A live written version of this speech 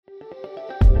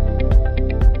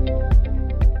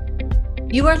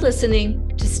You are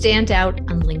listening to Stand Out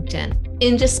on LinkedIn.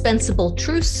 Indispensable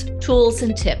truths, tools,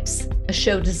 and tips, a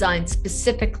show designed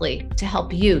specifically to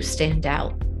help you stand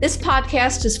out. This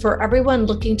podcast is for everyone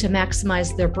looking to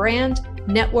maximize their brand,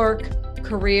 network,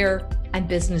 career, and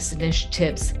business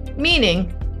initiatives,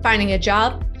 meaning finding a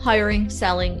job, hiring,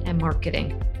 selling, and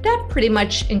marketing. That pretty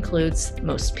much includes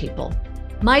most people.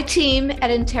 My team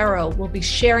at Entero will be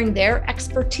sharing their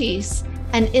expertise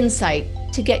and insight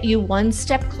to get you one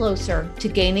step closer to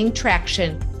gaining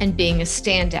traction and being a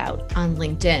standout on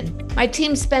LinkedIn. My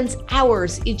team spends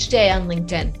hours each day on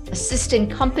LinkedIn, assisting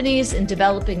companies in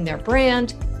developing their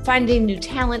brand, finding new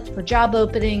talent for job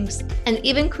openings, and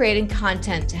even creating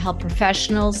content to help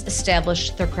professionals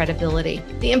establish their credibility.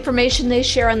 The information they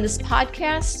share on this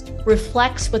podcast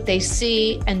reflects what they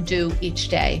see and do each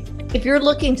day. If you're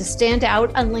looking to stand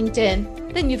out on LinkedIn,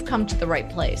 then you've come to the right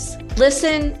place.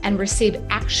 Listen and receive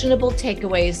actionable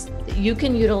takeaways that you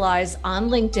can utilize on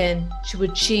LinkedIn to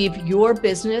achieve your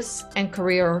business and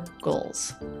career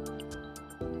goals.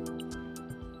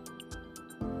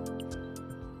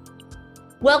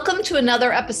 Welcome to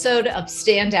another episode of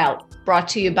Stand Out, brought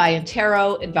to you by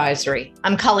Entero Advisory.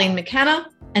 I'm Colleen McKenna,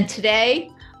 and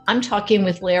today I'm talking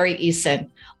with Larry Eason,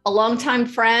 a longtime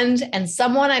friend and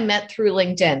someone I met through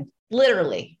LinkedIn,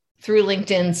 literally through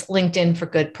LinkedIn's LinkedIn for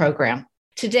Good program.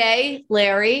 Today,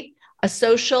 Larry, a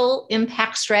social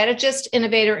impact strategist,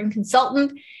 innovator, and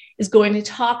consultant, is going to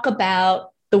talk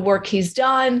about the work he's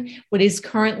done, what he's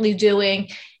currently doing,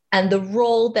 and the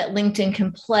role that LinkedIn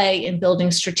can play in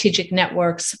building strategic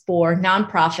networks for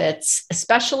nonprofits,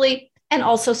 especially, and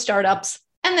also startups,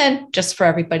 and then just for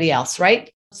everybody else,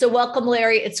 right? So welcome,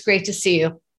 Larry. It's great to see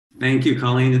you. Thank you,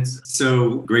 Colleen. It's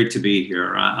so great to be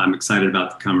here. I'm excited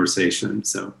about the conversation.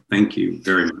 So thank you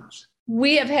very much.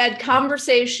 We have had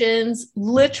conversations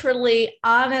literally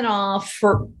on and off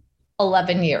for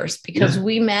 11 years because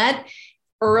we met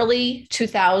early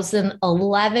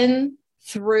 2011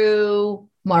 through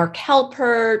Mark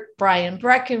Halpert, Brian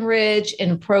Breckenridge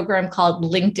in a program called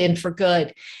LinkedIn for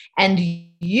Good. And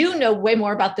you know way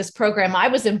more about this program. I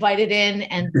was invited in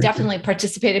and definitely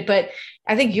participated, but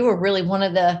I think you were really one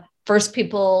of the first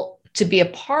people to be a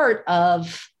part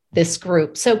of this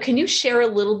group. So can you share a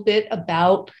little bit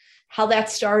about how that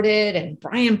started and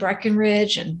Brian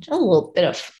Breckenridge and a little bit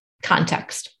of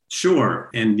context?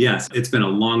 Sure. And yes, it's been a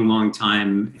long, long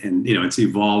time and, it's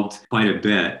evolved quite a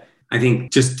bit. I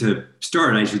think just to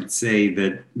start, I should say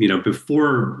that,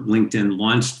 before LinkedIn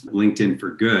launched LinkedIn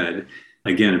for Good,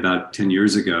 again, about 10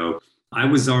 years ago, I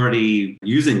was already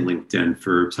using LinkedIn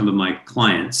for some of my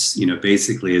clients,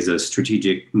 basically as a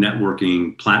strategic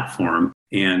networking platform.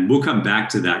 And we'll come back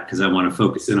to that because I want to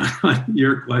focus in on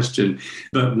your question.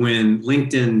 But when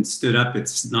LinkedIn stood up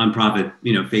its nonprofit,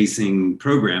 facing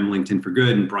program, LinkedIn for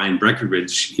Good, and Brian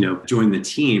Breckenridge, joined the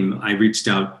team, I reached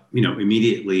out,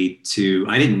 immediately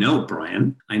I didn't know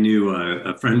Brian. I knew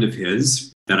a friend of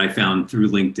his that I found through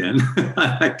LinkedIn,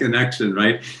 that connection,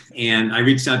 right? And I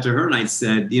reached out to her and I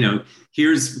said,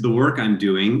 here's the work I'm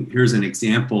doing. Here's an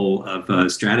example of a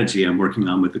strategy I'm working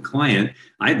on with a client.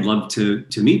 I'd love to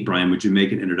meet Brian. Would you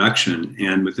make an introduction?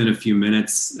 And within a few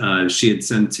minutes, she had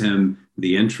sent him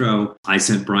the intro. I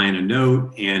sent Brian a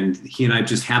note and he and I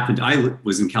just I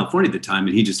was in California at the time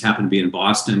and he just happened to be in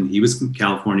Boston. He was in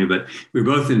California, but we were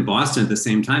both in Boston at the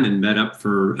same time and met up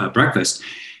for breakfast.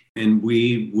 And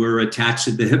we were attached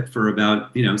at the hip for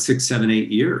about, 6, 7, 8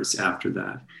 years after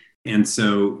that. And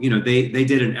so, they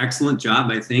did an excellent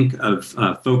job, I think, of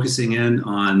focusing in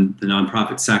on the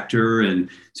nonprofit sector and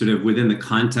sort of within the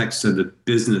context of the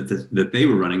business that they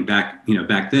were running back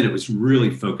then, it was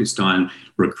really focused on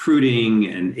recruiting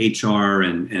and HR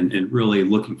and really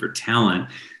looking for talent.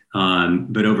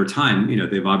 But over time,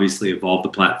 they've obviously evolved the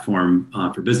platform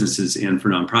for businesses and for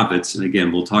nonprofits. And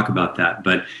again, we'll talk about that.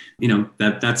 But,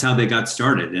 that's how they got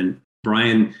started. And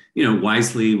Brian,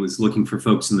 wisely was looking for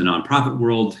folks in the nonprofit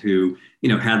world who,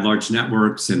 had large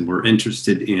networks and were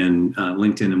interested in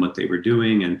LinkedIn and what they were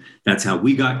doing. And that's how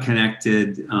we got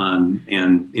connected.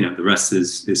 And, the rest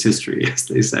is history, as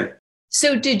they say.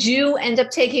 So did you end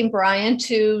up taking Brian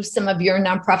to some of your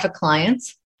nonprofit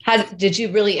clients? How did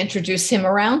you really introduce him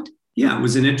around? Yeah, it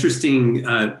was an interesting,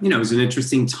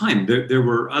 time. There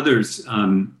were others,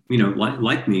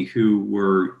 like me who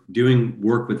were doing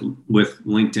work with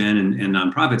LinkedIn and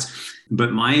nonprofits.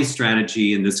 But my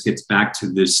strategy, and this gets back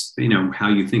to this, how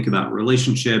you think about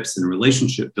relationships and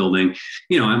relationship building,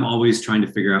 I'm always trying to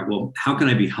figure out, well, how can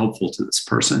I be helpful to this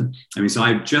person? So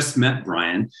I just met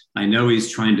Brian. I know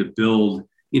he's trying to build,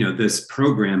 this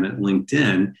program at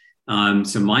LinkedIn.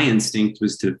 So my instinct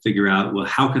was to figure out, well,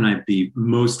 how can I be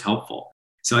most helpful?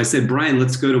 So I said, Brian,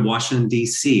 let's go to Washington,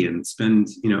 D.C. and spend,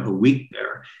 a week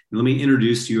there. And let me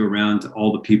introduce you around to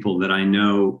all the people that I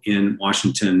know in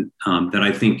Washington that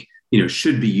I think,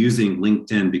 should be using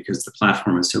LinkedIn because the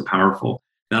platform is so powerful.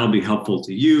 That'll be helpful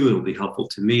to you. It'll be helpful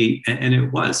to me. And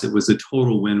it was a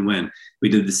total win-win. We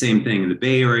did the same thing in the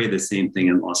Bay Area, the same thing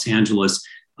in Los Angeles.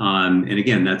 And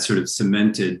again, that sort of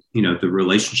cemented, the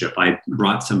relationship. I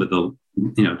brought some of the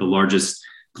largest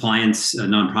clients,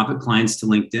 nonprofit clients to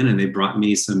LinkedIn, and they brought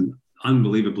me some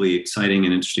unbelievably exciting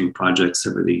and interesting projects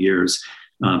over the years.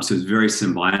 So it's very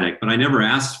symbiotic, but I never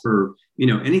asked for,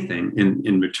 anything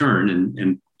in return.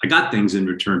 And I got things in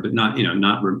return, but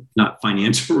not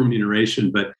financial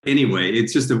remuneration. But anyway,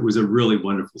 it was a really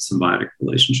wonderful symbiotic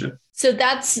relationship. So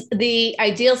that's the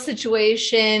ideal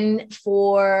situation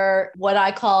for what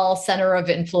I call center of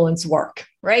influence work,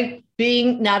 right?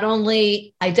 Being not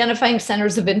only identifying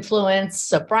centers of influence,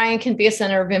 so Brian can be a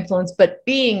center of influence, but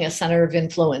being a center of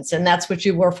influence. And that's what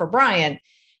you were for Brian.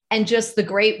 And just the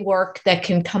great work that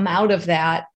can come out of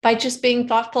that by just being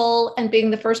thoughtful and being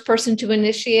the first person to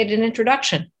initiate an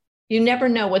introduction. You never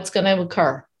know what's going to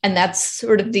occur. And that's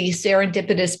sort of the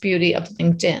serendipitous beauty of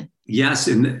LinkedIn. Yes,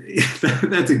 and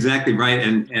that's exactly right.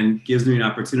 And gives me an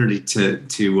opportunity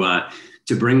to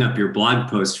bring up your blog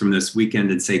post from this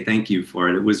weekend and say thank you for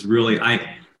it. It was really,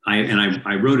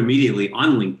 I wrote immediately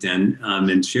on LinkedIn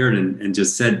and shared and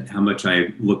just said how much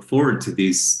I look forward to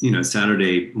these,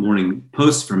 Saturday morning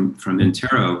posts from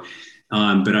Intero.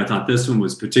 But I thought this one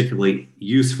was particularly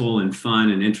useful and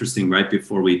fun and interesting right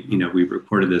before we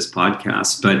recorded this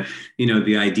podcast. But,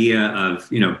 the idea of,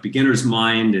 beginner's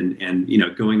mind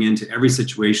and going into every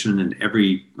situation and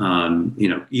every,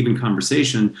 even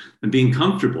conversation and being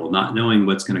comfortable, not knowing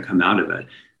what's going to come out of it.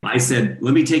 I said,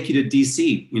 let me take you to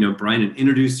DC, Brian, and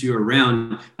introduce you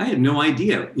around. I had no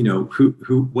idea,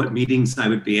 what meetings I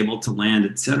would be able to land,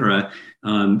 et cetera.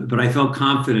 But I felt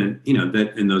confident,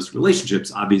 that in those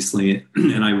relationships, obviously,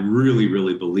 and I really,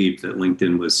 really believed that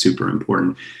LinkedIn was super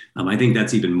important. I think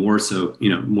that's even more so,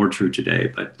 more true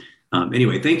today. But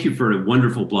anyway, thank you for a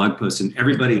wonderful blog post. And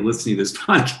everybody listening to this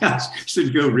podcast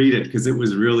should go read it because it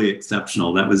was really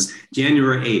exceptional. That was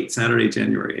Saturday,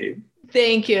 January 8th.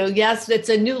 Thank you. Yes, it's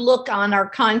a new look on our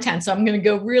content. So I'm going to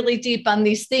go really deep on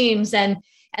these themes. And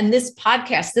this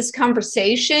podcast, this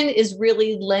conversation is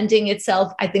really lending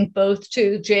itself, I think, both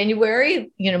to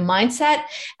January, mindset,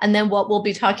 and then what we'll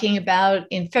be talking about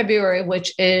in February,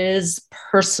 which is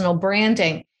personal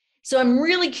branding. So I'm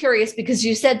really curious because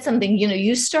you said something,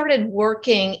 you started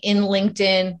working in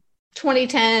LinkedIn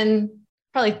 2010,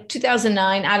 probably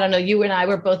 2009. I don't know. You and I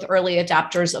were both early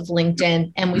adopters of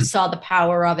LinkedIn and we saw the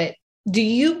power of it. Do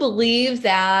you believe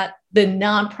that the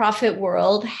nonprofit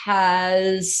world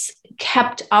has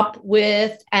kept up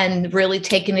with and really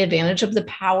taken advantage of the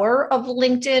power of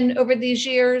LinkedIn over these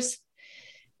years?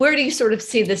 Where do you sort of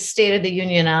see the state of the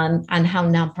union on how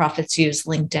nonprofits use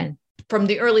LinkedIn from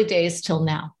the early days till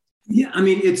now? Yeah, I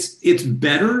mean, it's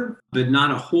better, but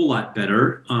not a whole lot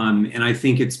better. And I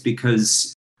think it's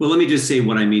because, well, let me just say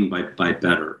what I mean by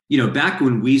better. Back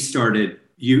when we started,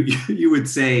 you would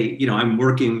say, I'm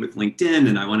working with LinkedIn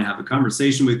and I want to have a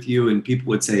conversation with you. And people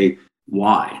would say,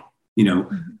 why?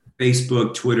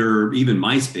 Facebook, Twitter, even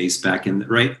MySpace back in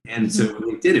right. And so when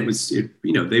they did,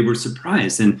 they were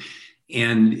surprised. And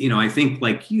I think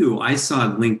like you, I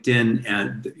saw LinkedIn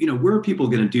and, where are people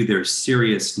going to do their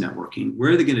serious networking?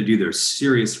 Where are they going to do their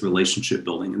serious relationship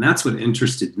building? And that's what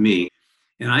interested me.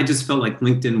 And I just felt like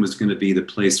LinkedIn was going to be the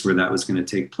place where that was going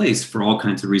to take place for all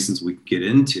kinds of reasons we could get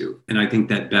into. And I think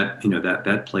that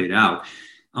bet played out.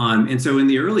 And so in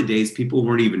the early days, people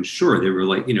weren't even sure. They were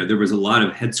like, there was a lot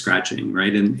of head scratching,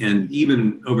 right? And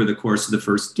even over the course of the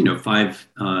first,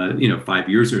 5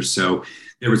 years or so,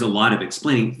 there was a lot of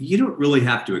explaining. You don't really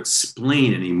have to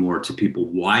explain anymore to people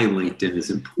why LinkedIn is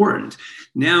important.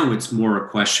 Now it's more a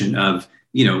question of,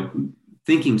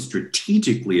 thinking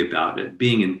strategically about it,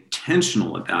 being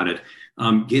intentional about it,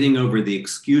 getting over the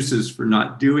excuses for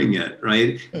not doing it,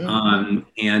 right? Mm-hmm.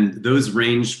 And those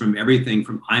range from everything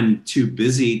from I'm too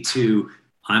busy to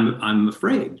I'm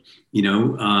afraid,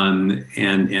 and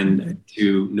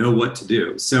to know what to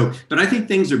do. So, but I think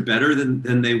things are better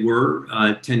than they were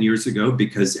 10 years ago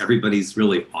because everybody's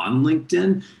really on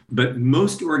LinkedIn, but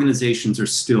most organizations are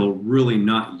still really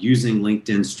not using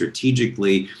LinkedIn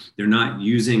strategically. They're not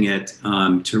using it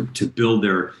to build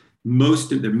their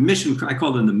most of the mission, I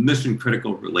call them the mission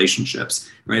critical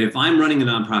relationships, right? If I'm running a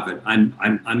nonprofit, I'm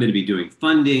going to be doing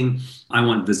funding. I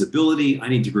want visibility. I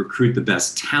need to recruit the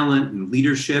best talent and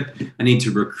leadership. I need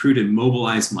to recruit and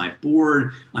mobilize my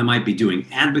board. I might be doing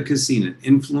advocacy and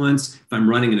influence. If I'm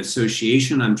running an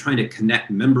association, I'm trying to connect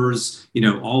members,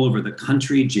 all over the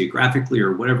country, geographically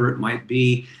or whatever it might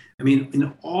be. I mean,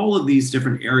 in all of these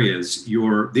different areas,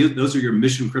 those are your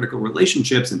mission critical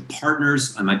relationships and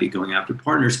partners. I might be going after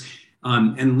partners.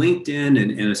 And LinkedIn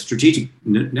and a strategic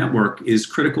network is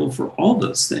critical for all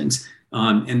those things.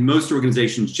 And most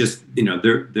organizations just,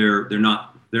 they're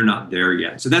not there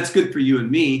yet. So that's good for you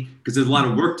and me because there's a lot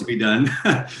of work to be done.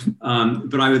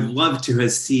 But I would love to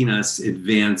have seen us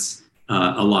advance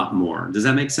a lot more. Does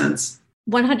that make sense?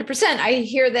 100%. I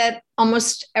hear that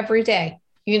almost every day.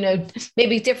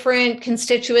 Maybe different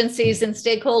constituencies and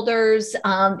stakeholders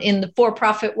in the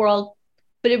for-profit world,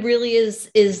 but it really is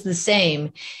the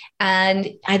same. And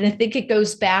I think it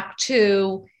goes back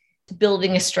to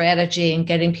building a strategy and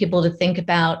getting people to think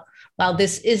about, wow,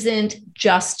 this isn't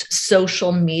just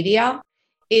social media.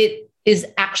 It is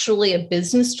actually a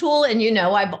business tool. And,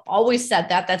 I've always said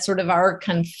that's sort of our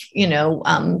kind of,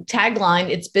 tagline.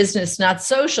 It's business, not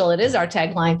social. It is our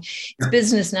tagline. It's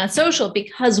business, not social,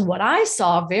 because what I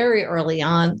saw very early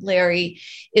on, Larry,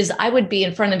 is I would be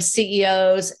in front of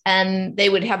CEOs and they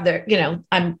would have their,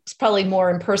 I'm probably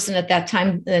more in person at that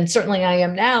time than certainly I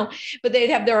am now, but they'd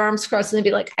have their arms crossed and they'd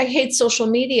be like, I hate social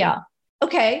media.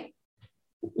 Okay.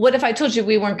 What if I told you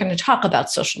we weren't going to talk about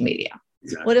social media?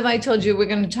 Exactly. What if I told you we're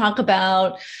going to talk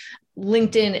about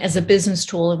LinkedIn as a business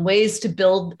tool and ways to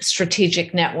build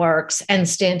strategic networks and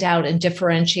stand out and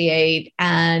differentiate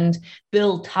and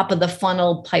build top of the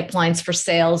funnel pipelines for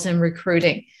sales and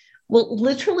recruiting? Well,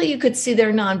 literally, you could see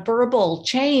their nonverbal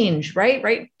change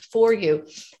right for you.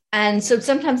 And so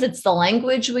sometimes it's the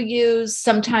language we use.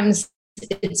 Sometimes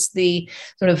it's the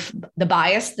sort of the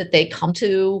bias that they come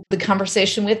to the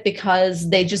conversation with because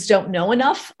they just don't know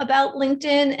enough about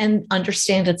LinkedIn and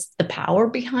understand it's the power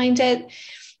behind it,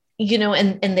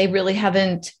 and they really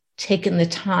haven't taken the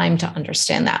time to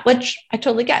understand that, which I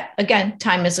totally get. Again,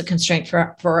 time is a constraint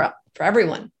for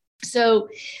everyone. So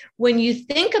when you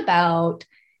think about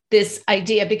this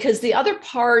idea, because the other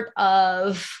part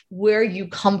of where you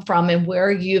come from and where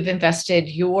you've invested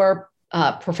your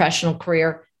professional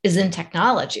career is in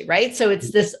technology, right? So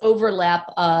it's this overlap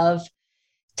of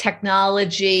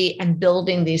technology and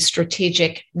building these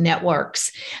strategic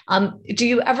networks. Do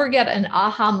you ever get an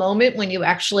aha moment when you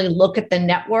actually look at the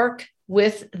network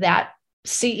with that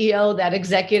CEO, that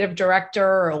executive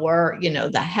director, or,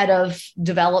 the head of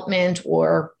development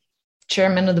or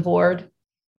chairman of the board?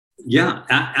 Yeah,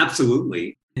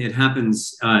 absolutely. It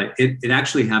happens. It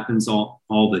actually happens all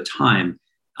the time.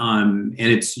 And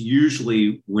it's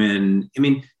usually when,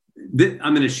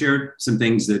 I'm going to share some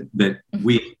things that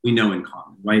we know in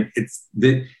common, right? It's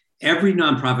that every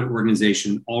nonprofit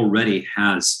organization already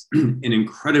has an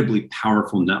incredibly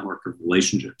powerful network of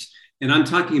relationships. And I'm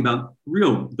talking about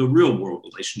the real world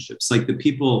relationships, like the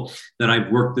people that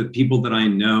I've worked with, people that I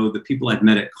know, the people I've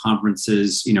met at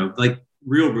conferences, like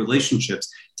real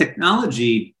relationships.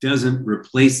 Technology doesn't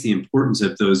replace the importance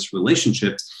of those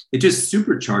relationships. It just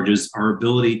supercharges our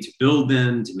ability to build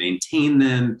them, to maintain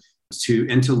them,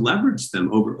 to leverage them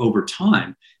over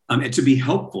time, and to be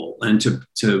helpful and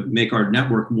to make our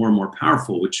network more and more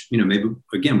powerful, which, maybe,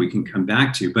 again, we can come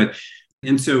back to.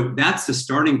 And so that's the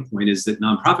starting point, is that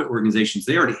nonprofit organizations,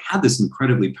 they already have this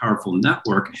incredibly powerful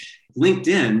network.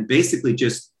 LinkedIn basically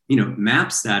just,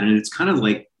 maps that. And it's kind of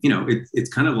like,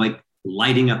 it's kind of like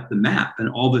lighting up the map. And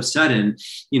all of a sudden,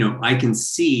 I can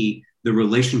see the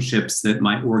relationships that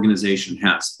my organization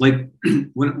has. Like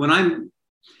when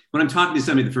I'm talking to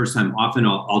somebody the first time, often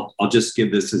I'll just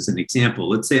give this as an example.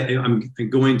 Let's say I'm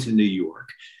going to New York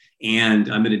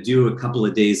and I'm going to do a couple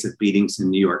of days of meetings in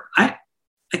New York. I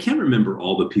can't remember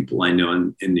all the people I know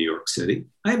in New York City.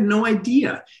 I have no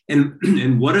idea.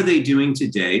 And what are they doing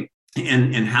today?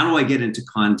 And how do I get into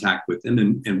contact with them?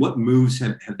 And what moves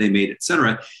have they made, et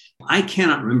cetera? I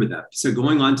cannot remember that. So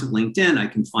going on to LinkedIn, I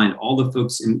can find all the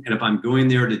folks. And if I'm going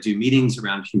there to do meetings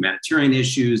around humanitarian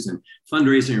issues and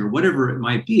fundraising or whatever it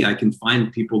might be, I can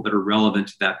find people that are relevant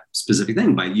to that specific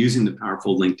thing by using the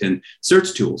powerful LinkedIn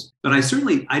search tools. But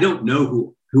I don't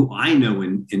know who I know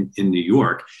in New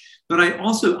York, but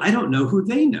I don't know who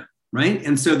they know, right?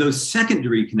 And so those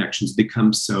secondary connections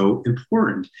become so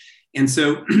important. And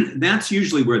so that's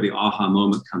usually where the aha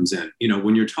moment comes in.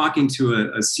 When you're talking to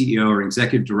a CEO or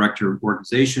executive director of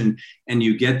organization, and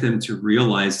you get them to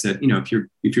realize that, if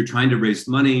you're trying to raise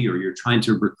money or you're trying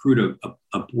to recruit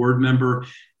a board member,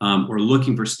 or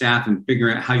looking for staff and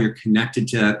figuring out how you're connected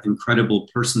to that incredible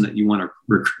person that you want to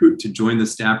recruit to join the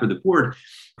staff or the board,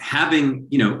 having,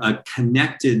 a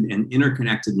connected and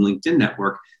interconnected LinkedIn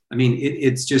network, I mean,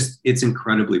 it's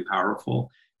incredibly powerful.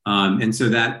 And so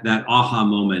that aha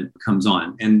moment comes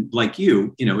on. And like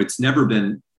it's never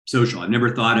been social. I've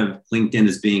never thought of LinkedIn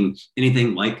as being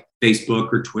anything like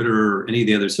Facebook or Twitter or any of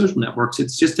the other social networks.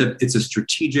 It's a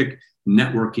strategic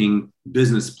networking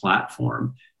business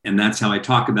platform. And that's how I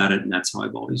talk about it. And that's how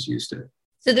I've always used it.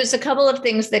 So there's a couple of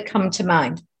things that come to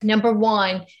mind. Number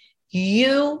one,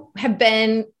 you have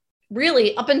been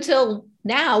really up until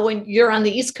now when you're on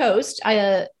the East Coast,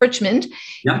 Richmond,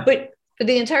 yeah. But for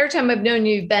the entire time I've known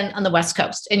you, you've been on the West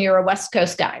Coast and you're a West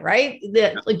Coast guy, right?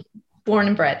 Like born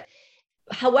and bred.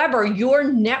 However, your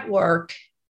network,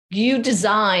 you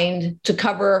designed to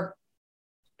cover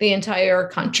the entire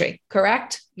country,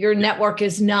 correct? Your network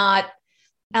is not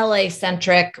LA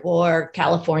centric or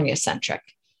California centric.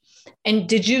 And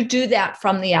did you do that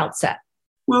from the outset?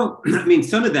 Well, I mean,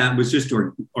 some of that was just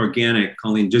organic,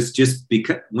 Colleen, just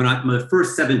because when my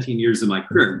first 17 years of my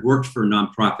career, I worked for a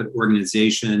nonprofit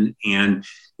organization, and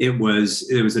it was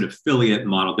an affiliate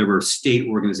model. There were state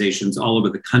organizations all over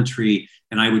the country,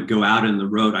 and I would go out on the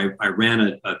road. I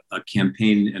ran a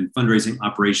campaign and fundraising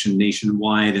operation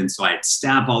nationwide. And so I had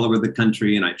staff all over the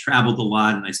country, and I traveled a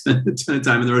lot, and I spent a ton of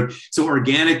time on the road. So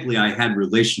organically, I had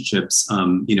relationships,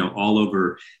 all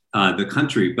over the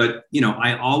country. But,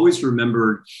 I always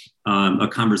remembered a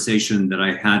conversation that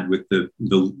I had with the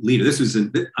leader.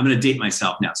 I'm going to date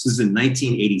myself now. So this is in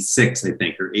 1986, I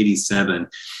think, or 87.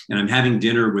 And I'm having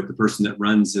dinner with the person that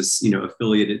runs this,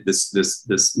 affiliated,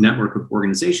 this network of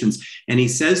organizations. And he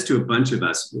says to a bunch of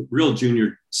us, real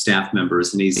junior staff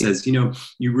members, and he says,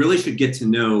 you really should get to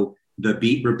know the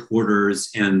beat reporters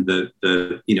and the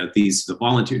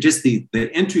volunteers, just the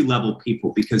entry level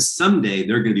people, because someday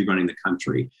they're going to be running the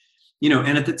country.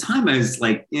 And at the time I was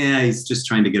like, yeah, he's just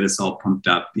trying to get us all pumped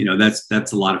up.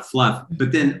 That's a lot of fluff.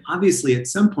 But then obviously at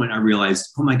some point I realized,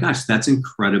 oh my gosh, that's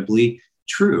incredibly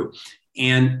true.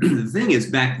 And the thing is,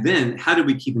 back then, how did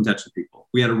we keep in touch with people?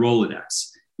 We had a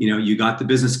Rolodex. You got the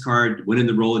business card, went in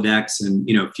the Rolodex, and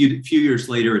a few years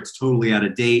later, it's totally out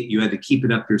of date. You had to keep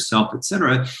it up yourself, et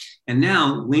cetera. And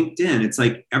now LinkedIn, it's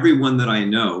like everyone that I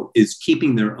know is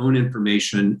keeping their own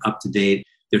information up to date.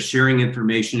 They're sharing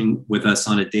information with us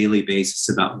on a daily basis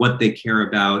about what they care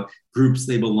about, groups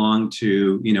they belong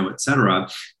to, et cetera.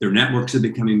 Their networks are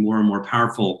becoming more and more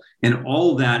powerful. And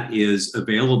all that is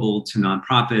available to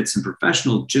nonprofits and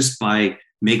professionals just by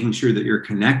making sure that you're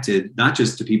connected, not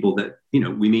just to people that,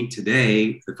 we meet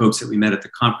today, the folks that we met at the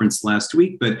conference last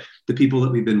week, but the people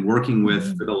that we've been working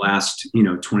with for the last,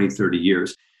 20, 30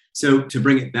 years. So to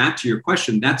bring it back to your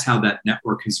question, that's how that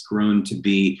network has grown to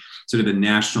be sort of a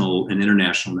national and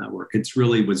international network. It's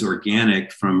really was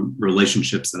organic from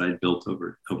relationships that I built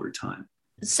over time.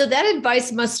 So that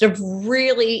advice must have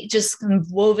really just kind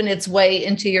of woven its way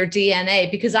into your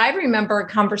DNA, because I remember a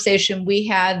conversation we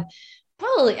had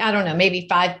probably, I don't know, maybe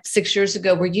 5-6 years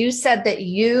ago, where you said that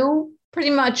you pretty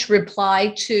much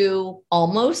reply to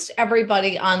almost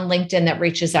everybody on LinkedIn that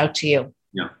reaches out to you.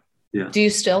 Yeah. Do you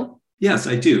still? Yes,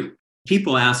 I do.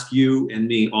 People ask you and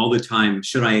me all the time,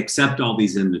 should I accept all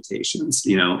these invitations?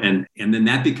 And then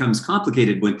that becomes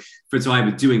complicated so I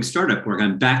was doing startup work.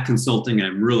 I'm back consulting and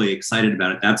I'm really excited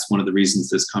about it. That's one of the reasons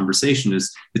this conversation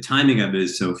is the timing of it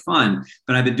is so fun.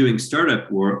 But I've been doing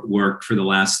startup work for the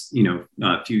last,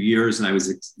 few years. And I was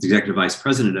executive vice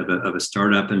president of a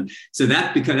startup. And so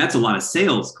that's a lot of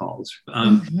sales calls.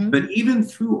 But even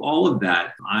through all of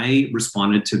that, I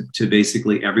responded to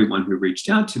basically everyone who reached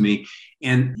out to me.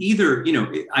 And either,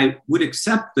 I would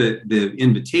accept the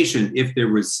invitation if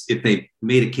they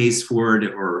made a case for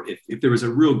it, or if there was a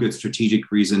real good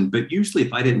strategic reason. But usually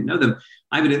if I didn't know them,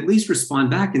 I would at least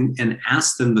respond back and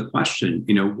ask them the question,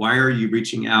 why are you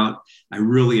reaching out? I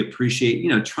really appreciate,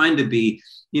 trying to be,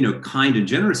 kind and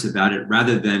generous about it,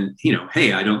 rather than,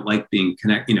 hey, I don't like being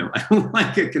I don't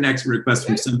like a connection request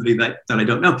from somebody that I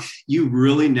don't know. You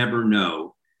really never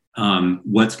know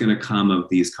what's going to come of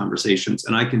these conversations.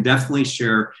 And I can definitely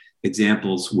share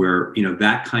examples where,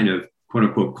 that kind of quote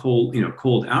unquote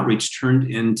cold outreach turned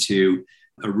into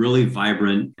a really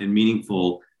vibrant and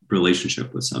meaningful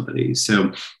relationship with somebody.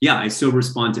 So yeah, I still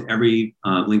respond to every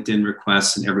LinkedIn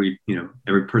request and every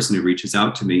person who reaches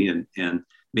out to me, and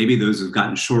maybe those have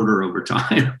gotten shorter over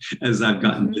time as I've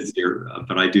gotten busier,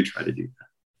 but I do try to do that.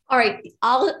 All right.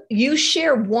 You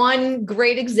share one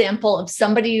great example of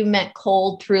somebody you met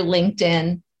cold through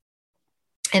LinkedIn,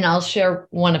 and I'll share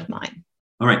one of mine.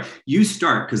 All right, you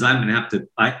start because I'm gonna have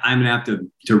to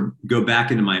go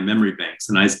back into my memory banks,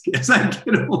 and as I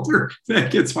get older,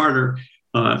 that gets harder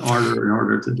and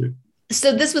harder to do.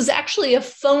 So this was actually a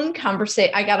phone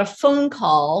conversation. I got a phone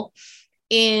call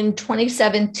in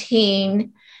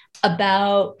 2017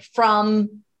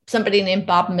 from somebody named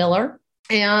Bob Miller.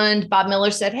 And Bob Miller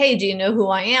said, "Hey, do you know who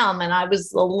I am?" And I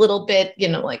was a little bit,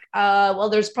 well,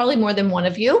 there's probably more than one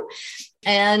of you.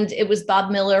 And it was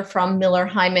Bob Miller from Miller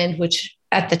Heiman, which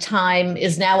at the time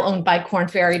is now owned by Korn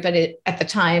Ferry, but at the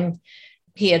time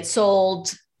he had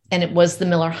sold, and it was the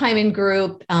Miller Heiman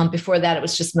Group. Before that, it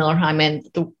was just Miller Heiman,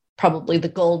 probably the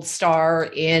gold star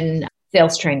in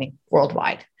sales training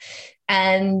worldwide.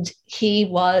 And he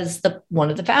was one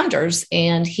of the founders.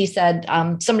 And he said,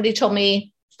 somebody told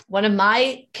me, one of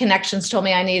my connections told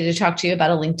me I needed to talk to you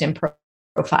about a LinkedIn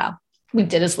profile. We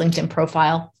did his LinkedIn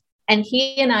profile. And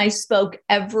he and I spoke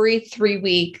every 3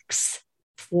 weeks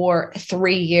for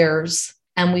 3 years.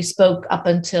 And we spoke up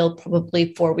until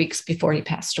probably 4 weeks before he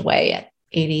passed away at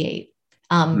 88.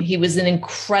 He was an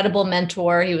incredible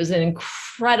mentor. He was an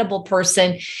incredible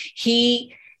person. If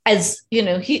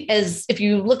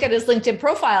you look at his LinkedIn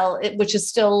profile, which is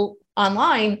still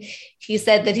online, he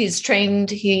said that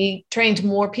he trained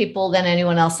more people than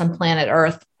anyone else on planet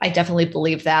Earth. I definitely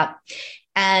believe that.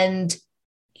 And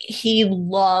he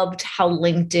loved how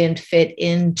LinkedIn fit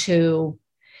into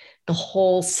the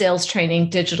whole sales training,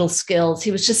 digital skills.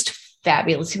 He was just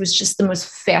fabulous. He was just the most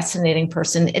fascinating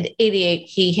person. At 88,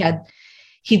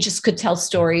 he just could tell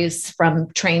stories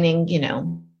from training,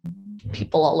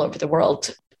 people all over the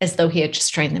world as though he had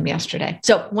just trained them yesterday.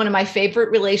 So one of my favorite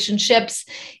relationships,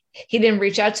 he didn't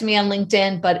reach out to me on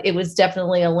LinkedIn, but it was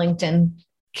definitely a LinkedIn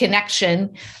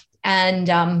connection,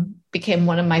 and became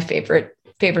one of my favorite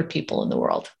people in the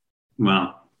world.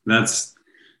 Wow. That's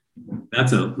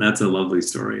a lovely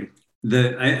story.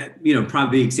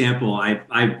 Probably the example,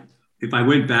 if I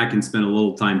went back and spent a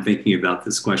little time thinking about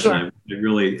this question,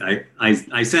 sure.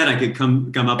 I said I could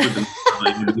come up with them.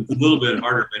 It's a little bit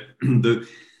harder, but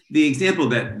the example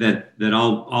that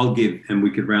I'll give, and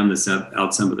we could round this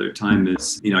out some other time,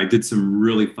 is, I did some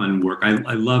really fun work.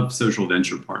 I love Social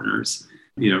Venture Partners,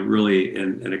 really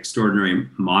an extraordinary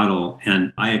model.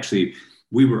 And I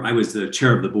was the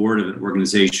chair of the board of an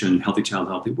organization, Healthy Child,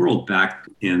 Healthy World, back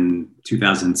in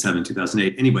 2007,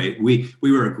 2008. Anyway, we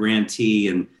were a grantee,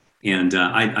 and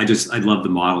I loved the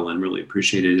model and really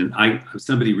appreciated it. And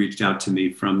somebody reached out to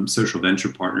me from Social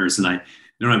Venture Partners, and I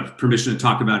don't have permission to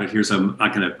talk about it here, so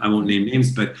I won't name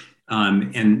names, but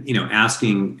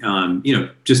asking,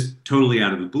 just totally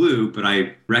out of the blue, but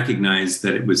I recognized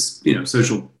that it was,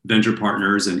 Social Venture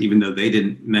Partners. And even though they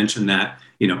didn't mention that,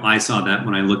 I saw that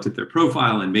when I looked at their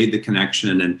profile and made the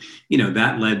connection, and,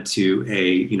 that led to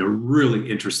a, really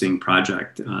interesting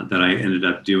project that I ended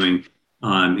up doing,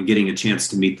 and getting a chance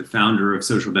to meet the founder of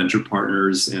Social Venture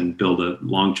Partners and build a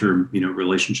long-term,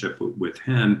 relationship with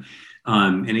him.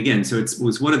 And again, so it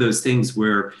was one of those things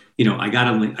where, I got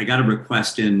a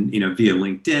request in, via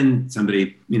LinkedIn,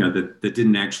 somebody, that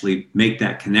didn't actually make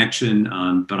that connection.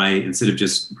 But I, instead of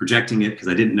just rejecting it because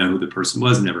I didn't know who the person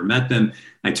was, never met them,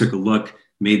 I took a look,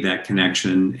 made that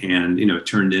connection, and, it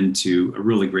turned into a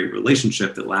really great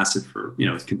relationship that lasted for,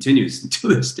 it continues to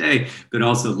this day, but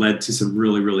also led to some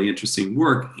really, really interesting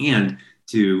work, and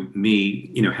to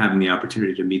me, having the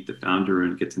opportunity to meet the founder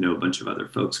and get to know a bunch of other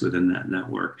folks within that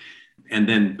network. And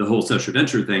then the whole Social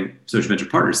Venture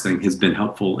Partners thing has been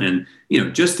helpful in,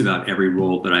 just about every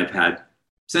role that I've had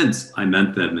since I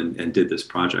met them and did this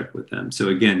project with them. So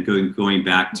again, going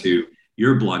back to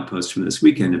your blog post from this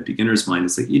weekend at Beginner's Mind,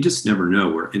 is that you just never know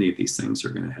where any of these things are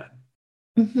going to head.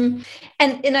 Mm-hmm.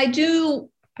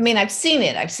 And I've seen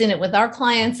it. I've seen it with our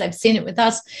clients. I've seen it with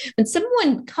us. When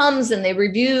someone comes and they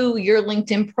review your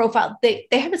LinkedIn profile, they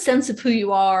have a sense of who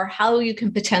you are, how you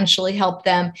can potentially help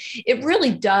them. It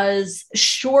really does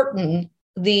shorten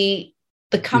the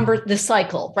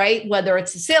cycle, right? Whether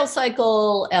it's a sales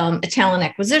cycle, a talent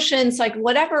acquisition cycle,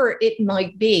 whatever it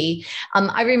might be.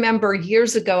 I remember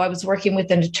years ago, I was working with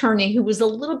an attorney who was a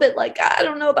little bit like, I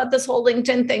don't know about this whole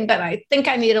LinkedIn thing, but I think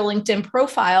I need a LinkedIn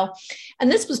profile. And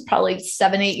this was probably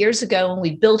 7-8 years ago, and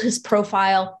we built his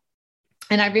profile.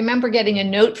 And I remember getting a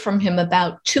note from him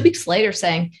about 2 weeks later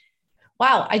saying,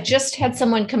 wow, I just had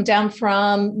someone come down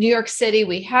from New York City.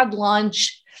 We had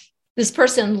lunch. This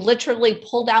person literally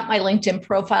pulled out my LinkedIn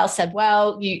profile, said,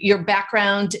 well, your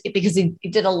background, because he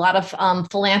did a lot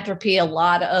of philanthropy, a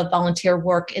lot of volunteer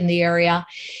work in the area.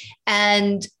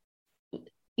 And,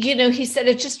 he said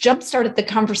it just jump-started the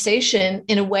conversation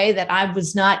in a way that I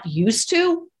was not used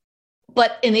to,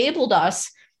 but enabled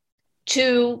us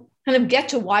to kind of get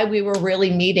to why we were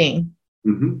really meeting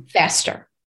faster.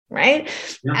 right?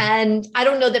 Yeah. And I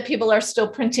don't know that people are still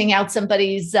printing out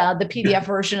somebody's, the PDF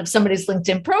version of somebody's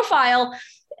LinkedIn profile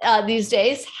these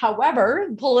days. However,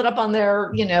 pull it up on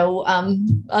their,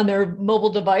 on their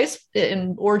mobile device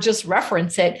or just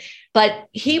reference it. But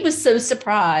he was so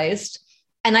surprised.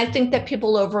 And I think that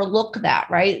people overlook that,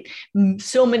 right?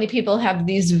 So many people have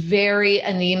these very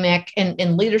anemic,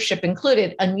 and leadership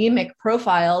included, anemic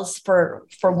profiles, for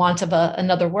want of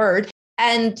another word,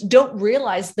 and don't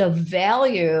realize the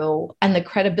value and the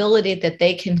credibility that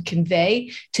they can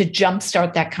convey to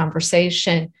jumpstart that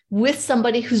conversation with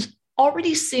somebody who's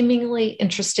already seemingly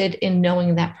interested in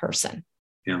knowing that person.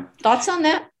 Yeah. Thoughts on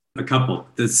that? A couple.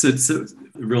 It's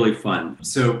really fun.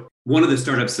 So one of the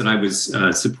startups that I was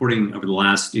supporting over the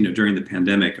last, during the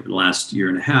pandemic, over the last year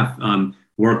and a half,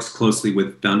 works closely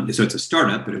with, so it's a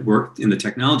startup, but it worked in the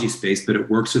technology space, but it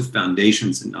works with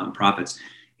foundations and nonprofits.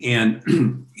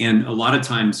 And a lot of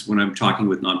times when I'm talking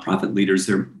with nonprofit leaders,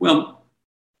 they're, well,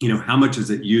 how much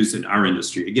is it used in our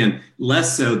industry? Again,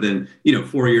 less so than,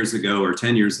 4 years ago or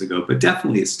 10 years ago, but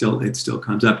definitely it still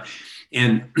comes up.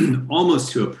 And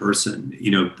almost to a person,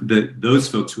 those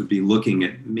folks would be looking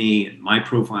at me and my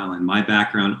profile and my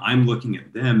background. I'm looking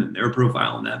at them and their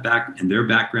profile and their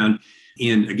background.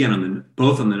 And again,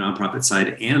 both on the nonprofit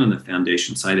side and on the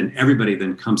foundation side, and everybody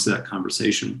then comes to that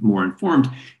conversation more informed.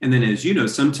 And then, as you know,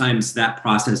 sometimes that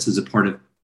process is a part of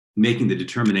making the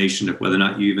determination of whether or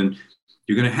not you're going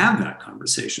to have that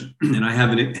conversation. And I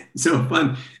have a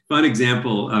fun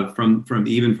example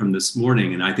from this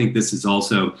morning. And I think this is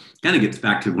also kind of gets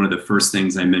back to one of the first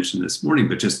things I mentioned this morning,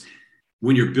 but just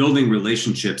when you're building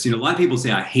relationships, a lot of people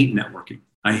say, I hate networking.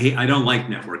 I don't like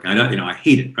networking. I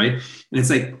hate it. Right. And it's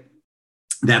like,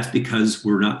 that's because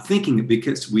we're not thinking,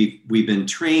 because we've been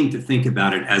trained to think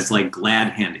about it as like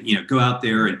glad handing, go out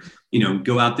there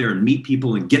and meet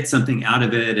people and get something out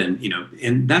of it.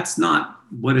 And that's not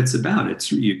what it's about.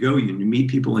 It's you meet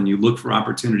people and you look for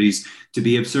opportunities to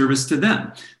be of service to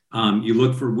them. You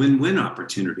look for win-win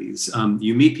opportunities.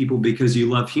 You meet people because you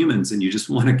love humans and you just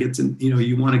want to get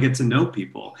to know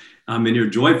people. And you're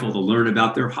joyful to learn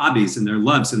about their hobbies and their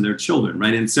loves and their children,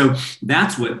 right? And so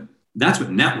that's what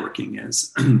networking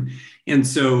is. And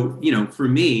so, for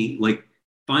me, like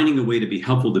finding a way to be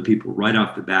helpful to people right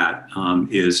off the bat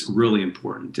is really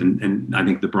important. And I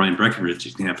think the Brian Breckenridge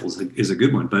example is a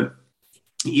good one. But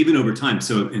even over time,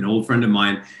 so an old friend of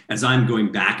mine, as I'm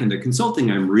going back into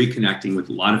consulting, I'm reconnecting with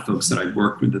a lot of folks that I've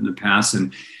worked with in the past.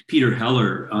 And Peter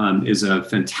Heller is a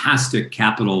fantastic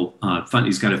capital fund.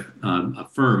 He's got a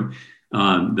firm,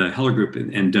 the Heller Group,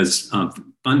 and does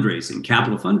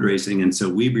capital fundraising. And so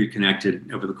we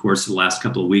reconnected over the course of the last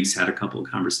couple of weeks, had a couple of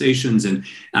conversations. And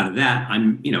out of that,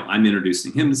 I'm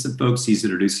introducing him to some folks. He's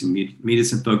introducing me to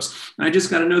some folks. And I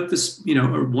just got a note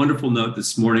a wonderful note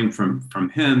this morning from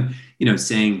him,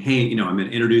 saying, hey, I'm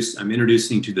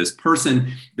introducing to this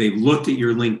person. They've looked at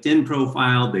your LinkedIn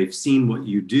profile. They've seen what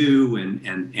you do,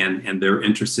 and they're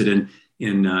interested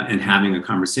in having a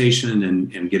conversation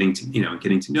and getting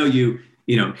to know you.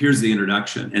 Here's the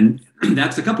introduction. And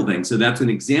that's a couple things. So that's an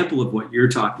example of what you're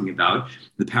talking about,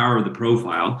 the power of the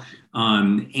profile.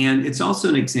 And it's also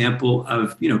an example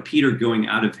of, Peter going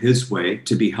out of his way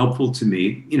to be helpful to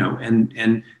me,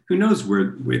 and who knows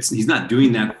where he's not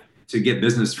doing that to get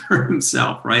business for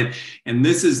himself, right? And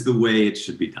this is the way it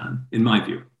should be done, in my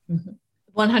view.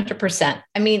 100%.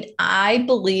 I mean, I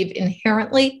believe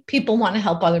inherently people want to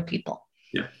help other people.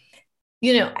 Yeah.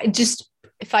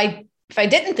 If I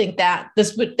didn't think that,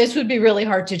 this would be really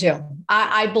hard to do.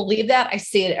 I believe that. I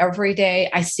see it every day.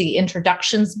 I see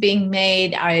introductions being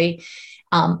made. I'm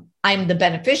the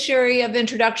beneficiary of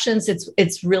introductions.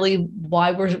 It's really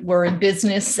why we're in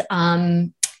business.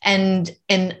 And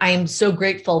I am so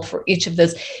grateful for each of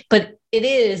those. But it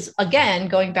is, again,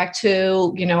 going back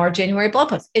to, our January blog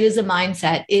post, it is a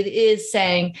mindset. It is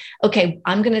saying, okay,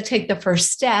 I'm going to take the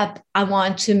first step. I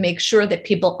want to make sure that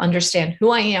people understand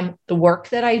who I am, the work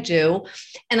that I do.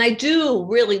 And I do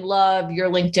really love your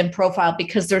LinkedIn profile,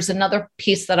 because there's another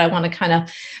piece that I want to kind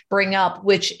of bring up,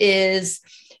 which is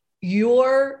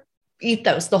your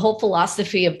ethos. The whole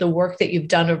philosophy of the work that you've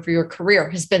done over your career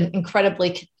has been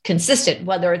incredibly consistent,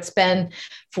 whether it's been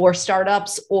for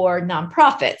startups or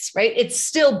nonprofits, right? It's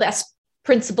still best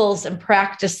principles and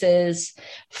practices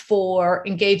for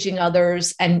engaging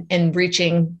others and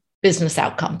reaching business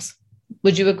outcomes.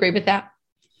 Would you agree with that?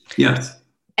 Yes.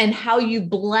 And how you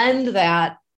blend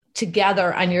that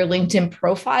together on your LinkedIn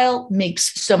profile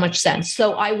makes so much sense.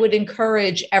 So I would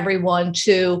encourage everyone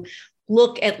to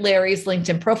look at Larry's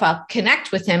LinkedIn profile,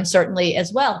 connect with him certainly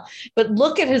as well, but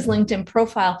look at his LinkedIn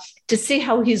profile to see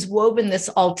how he's woven this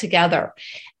all together.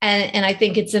 And I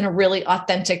think it's in a really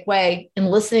authentic way. In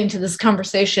listening to this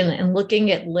conversation and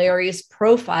looking at Larry's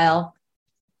profile,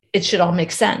 it should all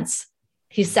make sense.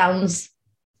 He sounds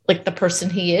like the person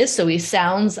he is. So he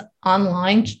sounds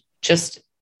online just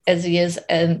as he is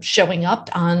and showing up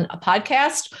on a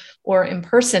podcast or in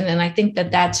person. And I think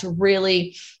that that's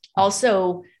really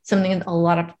also something that a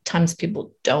lot of times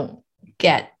people don't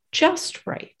get just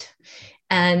right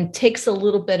and takes a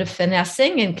little bit of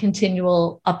finessing and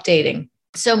continual updating.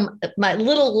 So my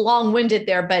little long-winded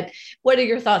there, but what are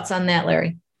your thoughts on that,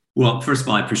 Larry? Well, first of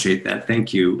all, I appreciate that.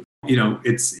 Thank you.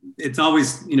 It's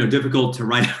always, difficult to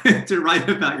write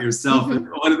about yourself.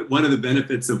 Mm-hmm. One of the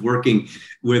benefits of working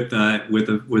with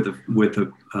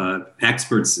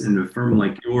experts in a firm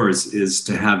like yours is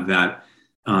to have that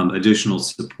additional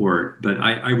support. But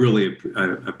I really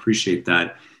appreciate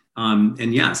that.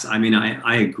 And yes,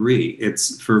 I agree.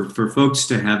 It's for folks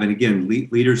to have, and again,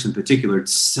 leaders in particular,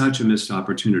 it's such a missed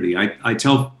opportunity. I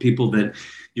tell people that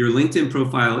your LinkedIn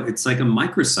profile, it's like a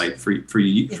microsite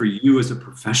for you as a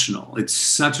professional. It's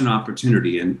such an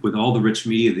opportunity, and with all the rich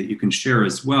media that you can share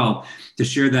as well, to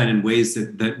share that in ways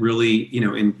that really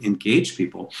engage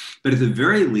people. But at the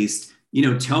very least,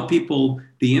 tell people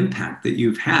the impact that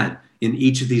you've had in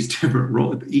each of these different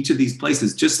roles, each of these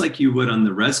places, just like you would on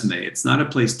the resume. It's not a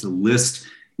place to list,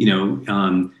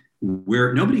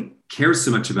 where nobody cares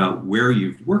so much about where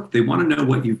you've worked. They want to know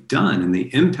what you've done and the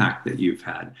impact that you've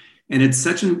had. And it's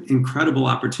such an incredible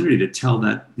opportunity to tell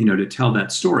that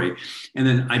story. And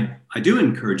then I do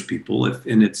encourage people,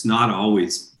 and it's not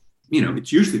always,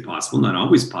 it's usually possible, not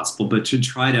always possible, but to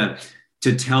try to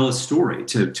tell a story,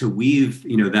 to weave,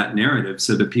 that narrative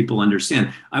so that people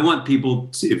understand. I want people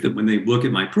to, when they look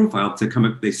at my profile, to come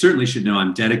up, they certainly should know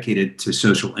I'm dedicated to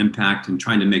social impact and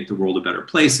trying to make the world a better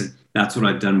place. And that's what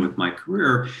I've done with my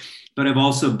career. But I've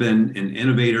also been an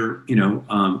innovator,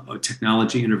 a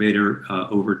technology innovator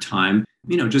over time,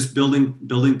 just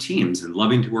building teams and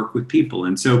loving to work with people.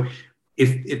 And so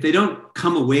if they don't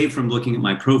come away from looking at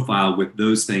my profile with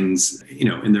those things,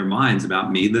 in their minds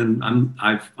about me, then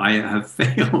I have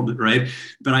failed, right?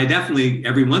 But I definitely,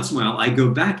 every once in a while, I go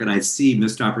back and I see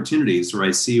missed opportunities, or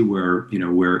I see where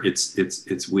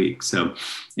it's weak. So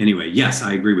anyway, yes,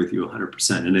 I agree with you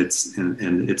 100%.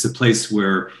 And it's a place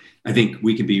where I think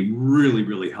we can be really,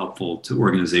 really helpful to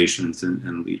organizations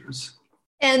and leaders.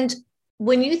 And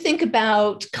when you think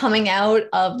about coming out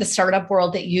of the startup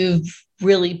world that you've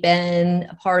really been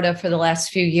a part of for the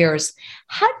last few years,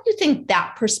 how do you think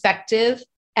that perspective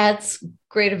adds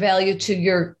greater value to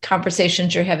your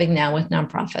conversations you're having now with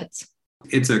nonprofits?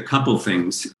 It's a couple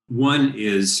things. One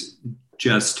is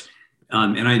just,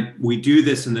 we do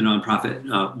this in the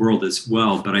nonprofit world as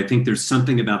well, but I think there's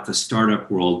something about the startup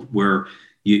world where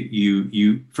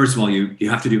you first of all, you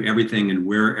have to do everything and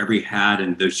wear every hat,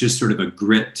 and there's just sort of a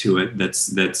grit to it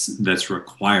that's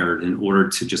required in order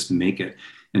to just make it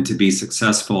and to be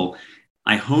successful.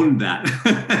 I honed that.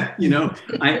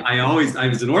 I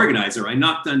was an organizer. I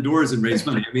knocked on doors and raised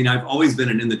money. I've always been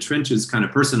an in the trenches kind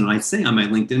of person, and I say on my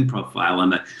LinkedIn profile,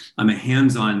 I'm a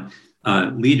hands-on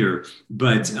leader,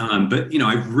 but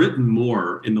I've written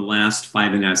more in the last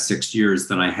 5.5, 6 years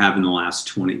than I have in the last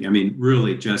 20.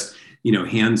 Really just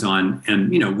hands-on. And,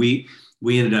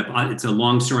 we ended up, it's a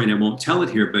long story and I won't tell it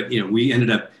here, but, we ended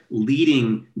up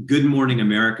leading Good Morning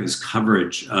America's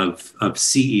coverage of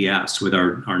CES with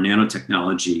our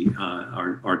nanotechnology,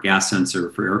 our gas sensor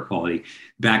for air quality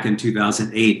back in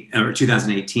 2018.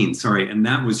 And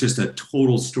that was just a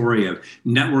total story of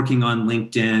networking on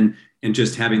LinkedIn and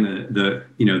just having the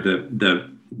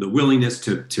willingness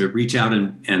to reach out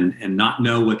and not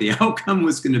know what the outcome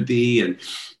was going to be. And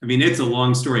it's a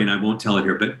long story and I won't tell it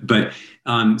here, but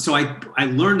so I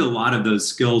learned a lot of those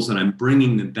skills and I'm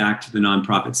bringing them back to the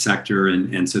nonprofit sector.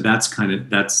 And so that's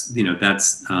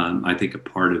I think a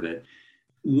part of it.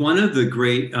 One of the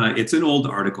great, it's an old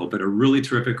article, but a really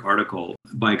terrific article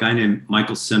by a guy named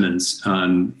Michael Simmons.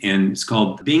 And it's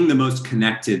called Being the Most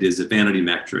Connected is a Vanity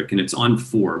Metric. And it's on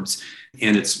Forbes.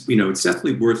 And it's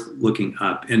definitely worth looking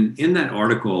up. And in that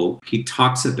article, he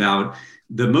talks about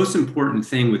the most important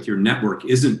thing with your network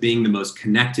isn't being the most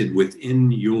connected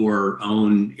within your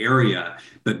own area,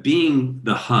 but being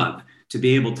the hub to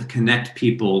be able to connect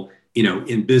people,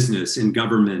 in business, in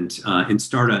government, in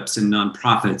startups and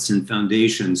nonprofits and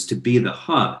foundations, to be the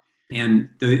hub. And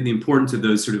the importance of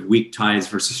those sort of weak ties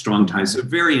versus strong ties. So a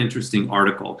very interesting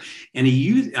article. And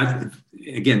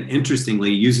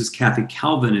interestingly, uses Kathy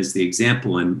Calvin as the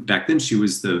example. And back then she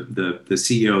was the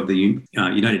CEO of the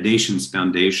United Nations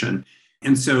Foundation.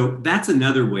 And so that's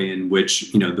another way in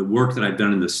which, the work that I've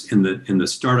done in the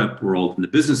startup world, in the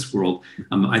business world,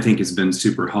 I think has been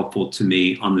super helpful to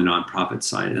me on the nonprofit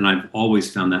side. And I've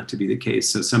always found that to be the case.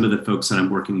 So some of the folks that I'm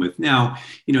working with now,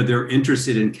 they're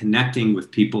interested in connecting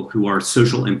with people who are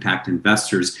social impact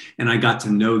investors. And I got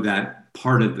to know that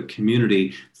part of the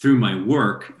community through my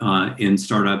work in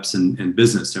startups and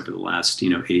business over the last,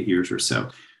 8 years or so.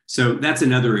 So that's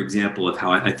another example of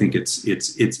how I think it's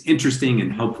interesting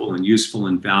and helpful and useful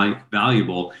and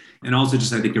valuable. And also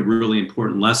just, I think, a really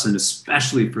important lesson,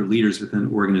 especially for leaders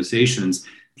within organizations,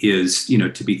 is,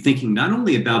 to be thinking not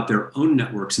only about their own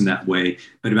networks in that way,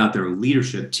 but about their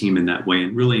leadership team in that way,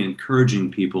 and really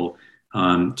encouraging people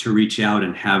to reach out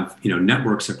and have,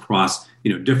 networks across,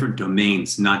 different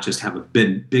domains, not just have a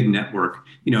big network.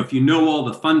 If you know all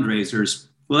the fundraisers,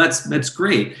 well, that's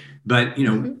great. But,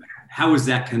 how is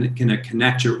that going to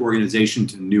connect your organization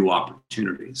to new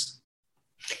opportunities?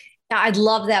 Yeah, I'd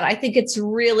love that. I think it's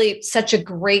really such a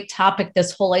great topic,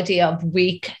 this whole idea of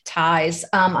weak ties.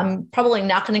 I'm probably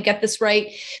not going to get this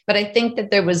right, but I think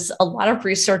that there was a lot of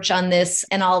research on this,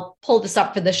 and I'll pull this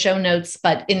up for the show notes.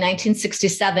 But in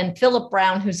 1967, Philip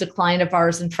Brown, who's a client of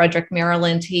ours in Frederick,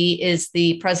 Maryland, he is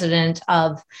the president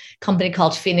of a company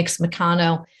called Phoenix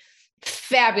Meccano.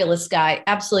 Fabulous guy,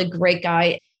 absolutely great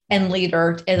guy. And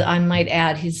leader, I might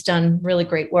add, he's done really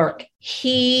great work.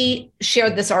 He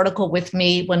shared this article with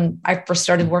me when I first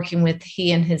started working with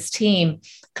he and his team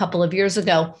a couple of years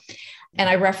ago. And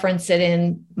I reference it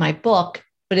in my book,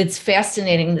 but it's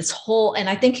fascinating, this whole, and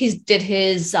I think he did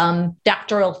his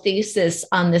doctoral thesis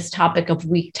on this topic of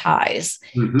weak ties.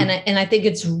 Mm-hmm. And I think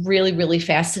it's really, really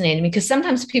fascinating, because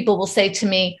sometimes people will say to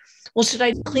me, well, should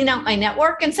I clean out my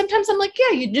network? And sometimes I'm like,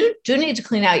 yeah, you do need to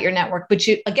clean out your network, but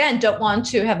you, again, don't want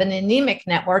to have an anemic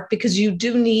network, because you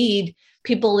do need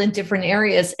people in different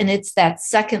areas. And it's that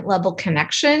second level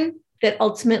connection that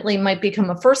ultimately might become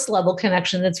a first level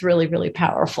connection that's really, really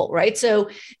powerful, right? So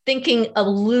thinking a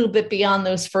little bit beyond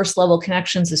those first level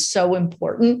connections is so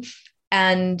important.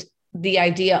 And the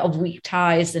idea of weak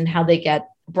ties and how they get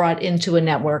brought into a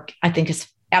network, I think, is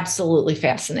absolutely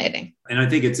fascinating. And I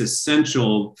think it's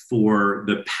essential for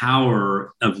the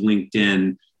power of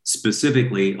LinkedIn,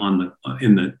 specifically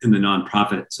in the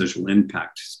nonprofit social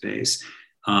impact space.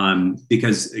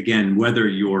 Because again, whether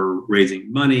you're raising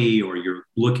money or you're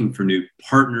looking for new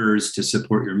partners to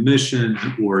support your mission,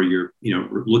 or you're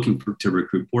looking to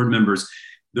recruit board members,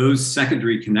 those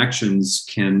secondary connections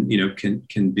can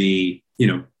be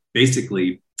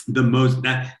basically the most,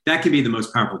 that can be the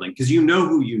most powerful thing, because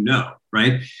who you know,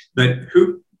 right? But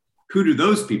who do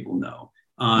those people know?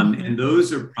 And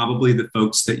those are probably the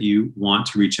folks that you want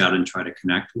to reach out and try to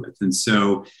connect with. And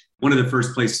so one of the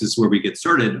first places where we get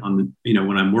started on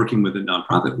when I'm working with a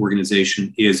nonprofit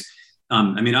organization is,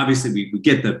 obviously we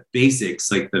get the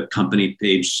basics, like the company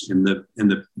page and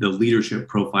the leadership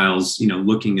profiles,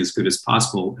 looking as good as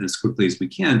possible as quickly as we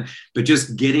can, but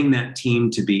just getting that team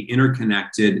to be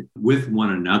interconnected with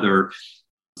one another,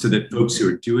 so that folks who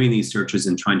are doing these searches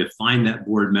and trying to find that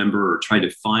board member, or try to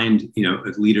find,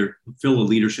 a leader, fill a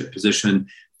leadership position,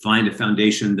 find a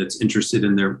foundation that's interested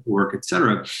in their work, et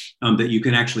cetera, that you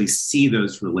can actually see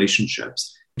those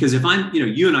relationships. Because if I'm,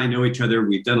 you and I know each other,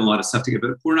 we've done a lot of stuff together,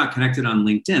 but if we're not connected on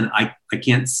LinkedIn, I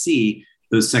can't see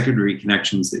those secondary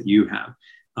connections that you have.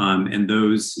 And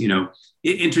those,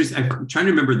 interest. I'm trying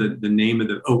to remember the name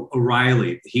of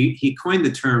O'Reilly. He coined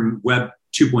the term Web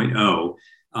 2.0.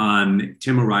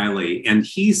 Tim O'Reilly. And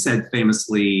he said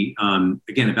famously,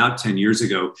 again, about 10 years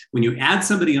ago, when you add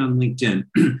somebody on LinkedIn,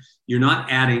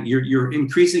 you're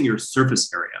increasing your surface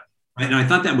area. Right? And I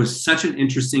thought that was such an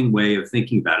interesting way of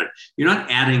thinking about it. You're not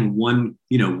adding one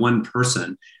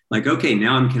person. Like, okay,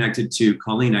 now I'm connected to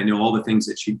Colleen. I know all the things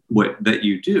that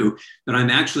you do, but I'm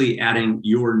actually adding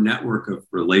your network of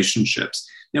relationships.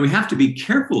 Now we have to be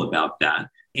careful about that.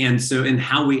 And so in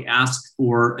how we ask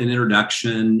for an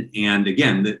introduction, and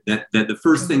again, that the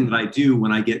first thing that I do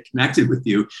when I get connected with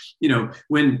you,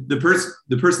 when the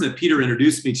person that Peter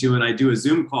introduced me to, and I do a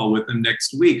Zoom call with them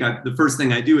next week, the first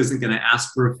thing I do isn't going to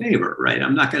ask for a favor, right?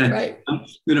 I'm not going to, right. I'm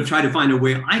going to try to find a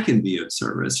way I can be of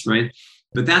service, right?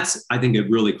 But that's, I think, a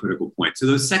really critical point. So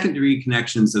those secondary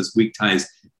connections, those weak ties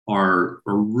are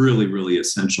really, really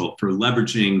essential for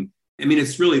leveraging.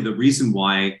 It's really the reason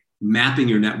why mapping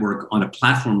your network on a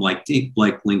platform like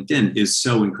LinkedIn is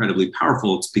so incredibly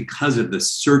powerful. It's because of the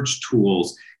search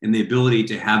tools and the ability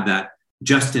to have that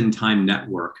just-in-time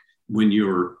network when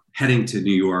you're heading to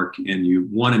New York and you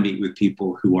want to meet with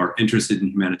people who are interested in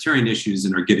humanitarian issues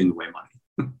and are giving away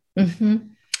money. Mm-hmm.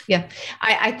 Yeah,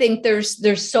 I think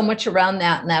there's so much around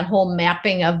that, and that whole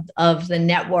mapping of the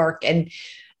network. And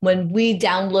when we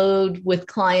download with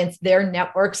clients their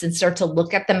networks and start to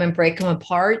look at them and break them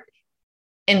apart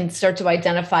and start to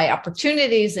identify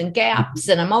opportunities and gaps.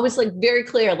 And I'm always like very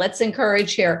clear, let's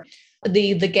encourage here.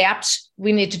 The gaps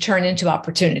we need to turn into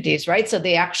opportunities, right? So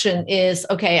the action is,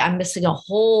 okay, I'm missing a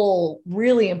whole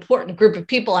really important group of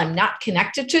people I'm not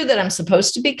connected to that I'm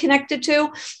supposed to be connected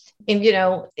to. And,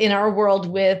 in our world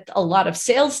with a lot of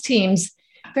sales teams,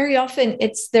 very often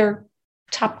it's their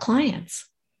top clients.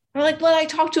 They're like, but I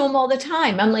talk to them all the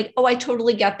time. I'm like, oh, I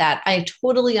totally get that. I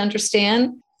totally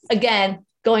understand. Again,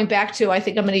 going back to, I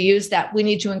think I'm going to use that. We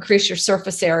need to increase your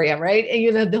surface area, right?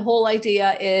 And, the whole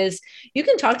idea is you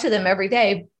can talk to them every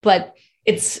day, but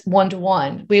it's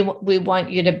one-to-one. We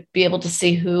want you to be able to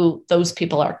see who those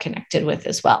people are connected with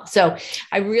as well. So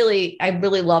I really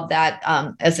love that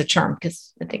as a term,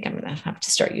 because I think I'm going to have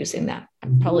to start using that. I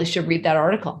probably should read that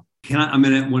article. I'm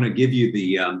going to want to give you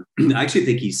the, I actually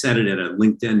think he said it at a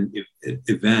LinkedIn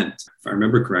event, if I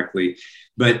remember correctly,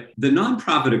 but the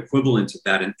nonprofit equivalent to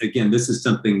that, and again, this is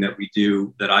something that we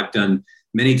do, that I've done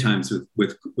many times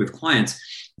with clients,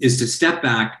 is to step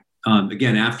back,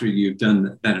 again, after you've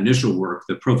done that initial work,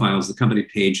 the profiles, the company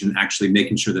page, and actually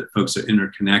making sure that folks are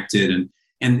interconnected,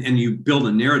 and you build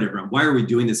a narrative around why are we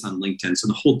doing this on LinkedIn, so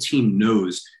the whole team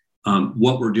knows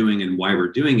what we're doing and why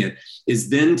we're doing it, is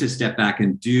then to step back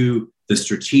and do the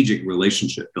strategic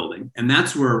relationship building. And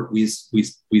that's where we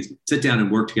sit down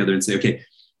and work together and say, okay,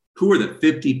 who are the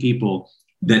 50 people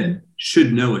that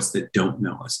should know us that don't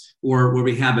know us? Or where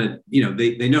we have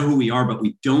they know who we are, but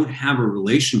we don't have a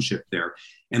relationship there.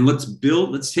 And let's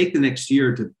take the next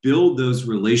year to build those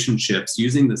relationships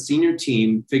using the senior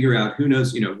team, figure out who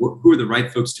knows, who are the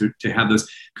right folks to have those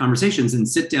conversations, and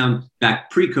sit down. Back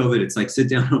pre-COVID, it's like sit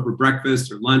down over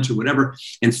breakfast or lunch or whatever,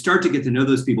 and start to get to know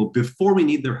those people before we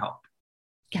need their help.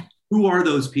 Yeah. Who Who are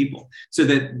those people? So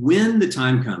that when the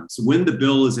time comes, when the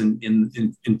bill is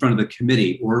in front of the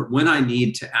committee, or when I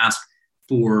need to ask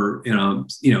for an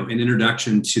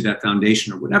introduction to that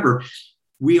foundation or whatever,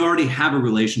 we already have a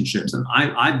relationships, and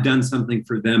I've done something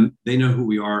for them. They know who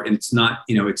we are, and it's not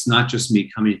just me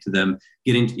coming to them,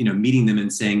 meeting them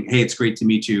and saying, "Hey, it's great to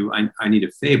meet you. I need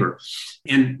a favor,"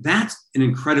 and that's an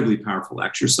incredibly powerful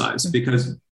exercise,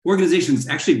 because organizations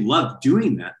actually love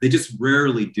doing that. They just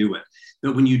rarely do it.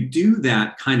 But when you do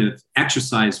that kind of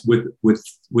exercise with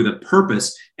a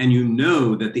purpose, and you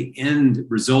know that the end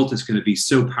result is going to be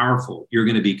so powerful, you're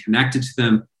going to be connected to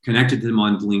them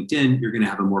on LinkedIn, you're going to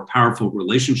have a more powerful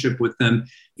relationship with them.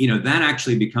 That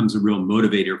actually becomes a real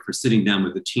motivator for sitting down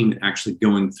with the team and actually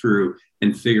going through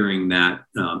and figuring that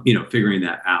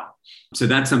out. So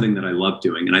that's something that I love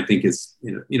doing. And I think is,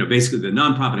 basically the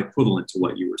nonprofit equivalent to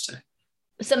what you were saying.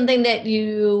 Something that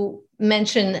you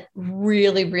mentioned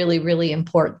really, really, really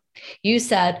important. You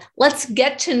said, let's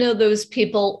get to know those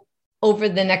people over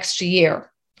the next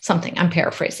year. Something I'm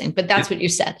paraphrasing, but that's what you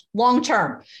said. Long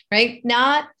term, right?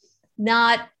 Not,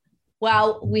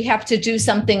 well, we have to do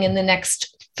something in the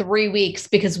next 3 weeks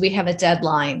because we have a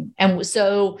deadline. And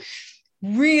so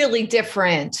really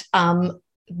different.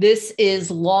 This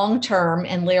is long-term,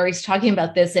 and Larry's talking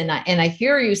about this. And I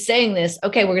hear you saying this,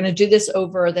 okay, we're going to do this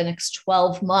over the next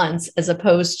 12 months, as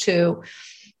opposed to,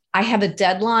 I have a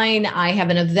deadline, I have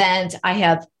an event, I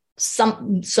have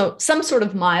some sort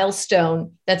of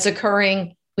milestone that's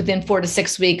occurring within 4 to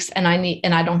 6 weeks. And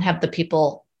I don't have the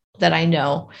people that I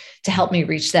know to help me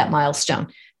reach that milestone.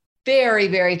 Very,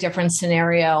 very different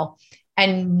scenario,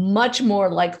 and much more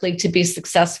likely to be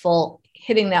successful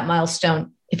hitting that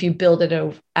milestone if you build it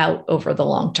out over the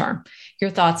long term. Your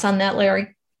thoughts on that,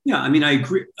 Larry? Yeah, I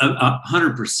agree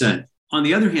 100%. On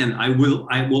the other hand, I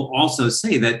will also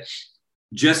say that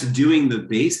just doing the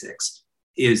basics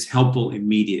is helpful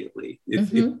immediately.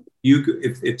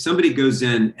 If somebody goes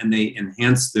in and they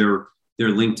enhance their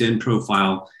LinkedIn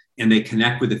profile, and they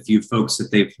connect with a few folks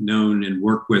that they've known and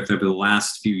worked with over the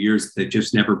last few years that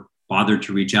just never bothered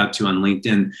to reach out to on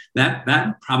LinkedIn,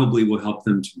 that probably will help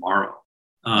them tomorrow.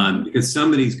 Because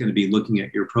somebody's going to be looking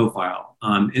at your profile.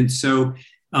 And so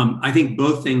I think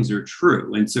both things are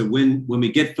true. And so when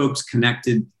we get folks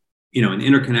connected, and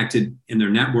interconnected in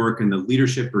their network, and the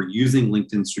leadership are using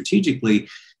LinkedIn strategically,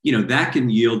 that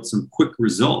can yield some quick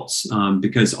results,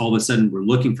 because all of a sudden we're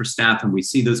looking for staff and we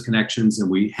see those connections and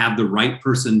we have the right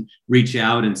person reach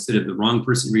out instead of the wrong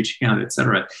person reaching out, et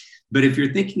cetera. But if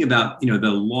you're thinking about, the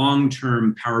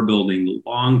long-term power building, the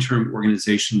long-term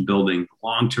organization building,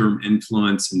 long-term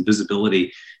influence and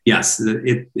visibility, yes,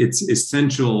 it's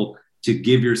essential to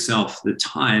give yourself the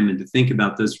time and to think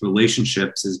about those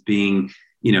relationships as being,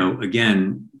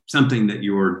 again, something that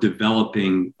you're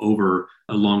developing over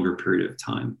a longer period of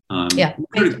time. Yeah,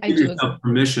 give yourself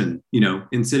permission,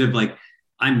 instead of like,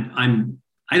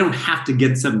 I don't have to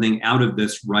get something out of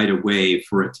this right away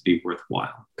for it to be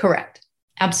worthwhile. Correct.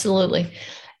 Absolutely.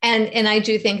 And I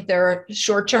do think there are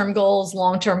short-term goals,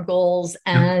 long-term goals,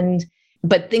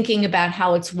 but thinking about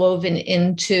how it's woven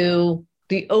into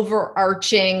the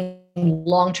overarching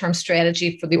long-term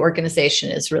strategy for the organization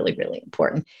is really, really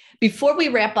important. Before we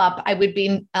wrap up, I would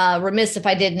be remiss if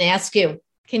I didn't ask you,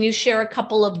 can you share a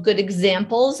couple of good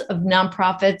examples of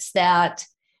nonprofits that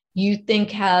you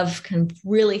think have kind of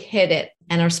really hit it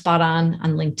and are spot on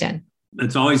LinkedIn?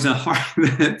 It's always a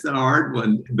hard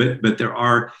one, but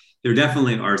there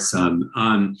definitely are some.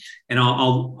 And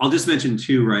I'll just mention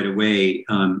two right away.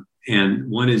 And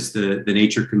one is the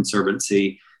Nature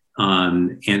Conservancy.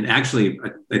 And actually,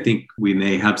 I think we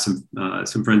may have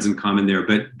some friends in common there,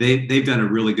 but they've done a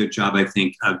really good job, I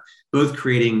think, of both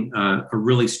creating a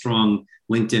really strong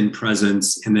LinkedIn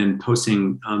presence and then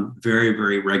posting very,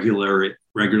 very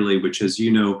regularly, which, as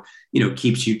you know,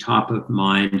 keeps you top of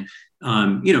mind.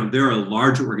 They're a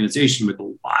large organization with a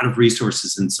lot of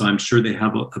resources, and so I'm sure they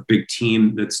have a big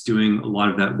team that's doing a lot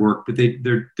of that work. But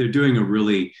they're doing a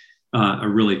really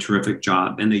terrific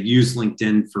job, and they use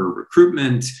LinkedIn for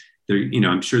recruitment.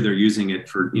 I'm sure they're using it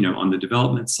for on the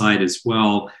development side as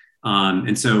well.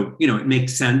 And so, it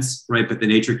makes sense, right? But the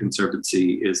Nature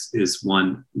Conservancy is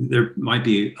one. There might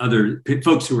be other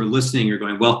folks who are listening are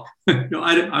going, well,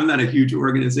 I'm not a huge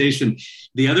organization.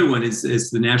 The other one is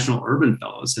the National Urban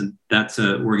Fellows. And that's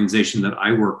an organization that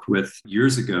I worked with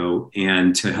years ago,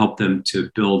 and to help them to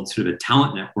build sort of a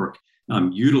talent network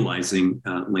utilizing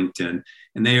LinkedIn.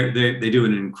 And they do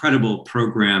an incredible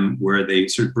program where they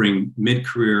sort of bring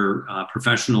mid-career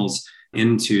professionals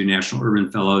into National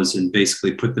Urban Fellows and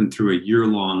basically put them through a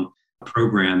year-long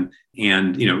program,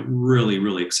 and really,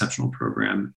 really exceptional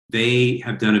program. They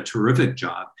have done a terrific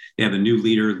job. They have a new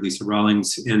leader, Lisa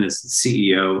Rawlings, in as the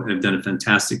CEO, and have done a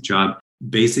fantastic job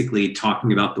basically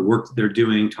talking about the work that they're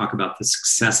doing, talk about the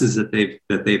successes that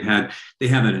they've had. They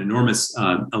have an enormous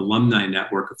alumni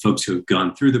network of folks who have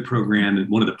gone through the program. And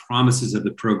one of the promises of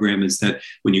the program is that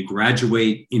when you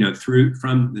graduate,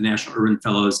 from the National Urban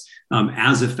Fellows,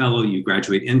 as a fellow, you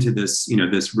graduate into this,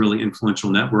 this really influential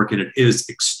network, and it is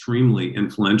extremely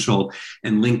influential.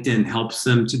 And LinkedIn helps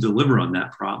them to deliver on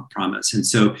that promise. And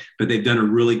so, but they've done a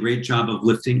really great job of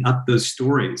lifting up those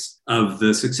stories of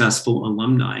the successful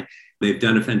alumni. They've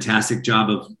done a fantastic job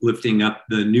of lifting up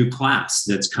the new class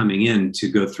that's coming in to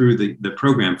go through the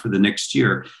program for the next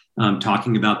year,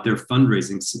 talking about their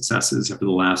fundraising successes over the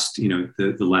last,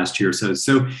 the last year or so.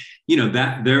 So,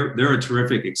 that they're a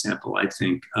terrific example, I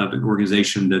think, of an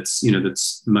organization that's,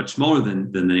 that's much smaller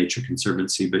than the Nature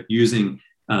Conservancy, but using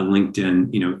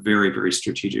LinkedIn, very, very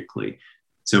strategically.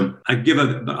 So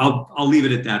I'll leave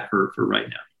it at that for right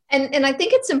now. And I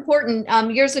think it's important.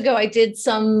 Years ago, I did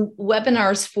some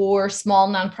webinars for small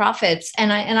nonprofits,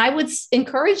 and I would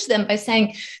encourage them by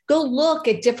saying, go look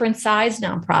at different size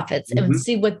nonprofits and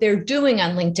see what they're doing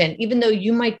on LinkedIn. Even though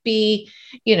you might be,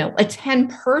 a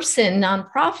 10-person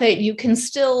nonprofit, you can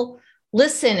still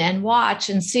listen and watch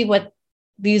and see what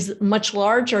these much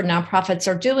larger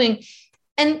nonprofits are doing.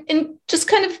 And just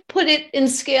kind of put it in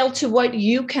scale to what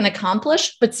you can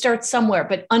accomplish, but start somewhere,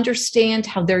 but understand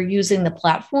how they're using the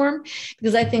platform,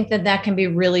 because I think that can be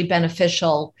really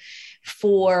beneficial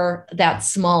for that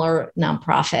smaller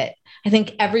nonprofit. I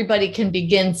think everybody can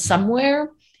begin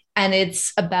somewhere, and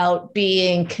it's about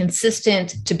being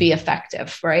consistent to be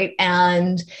effective, right?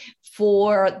 And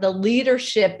for the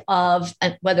leadership of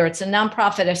whether it's a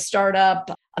nonprofit, a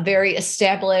startup, a very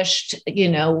established,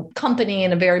 company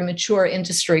in a very mature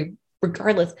industry,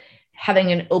 regardless,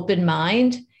 having an open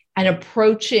mind and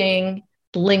approaching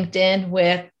LinkedIn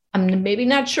with, I'm maybe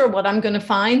not sure what I'm going to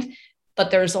find,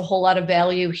 but there's a whole lot of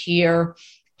value here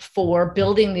for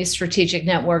building these strategic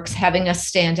networks, having us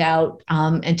stand out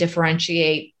and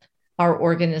differentiate our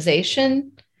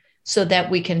organization so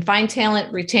that we can find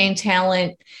talent, retain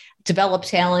talent, develop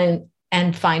talent,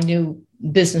 and find new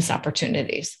business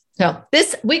opportunities. So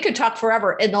we could talk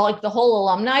forever. And the whole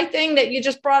alumni thing that you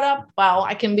just brought up, wow,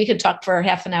 we could talk for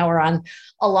half an hour on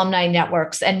alumni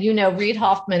networks. And, Reid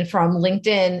Hoffman from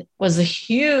LinkedIn was a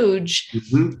huge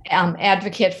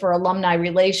advocate for alumni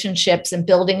relationships and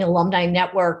building alumni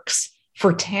networks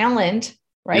for talent,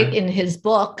 right, in his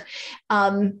book.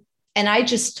 And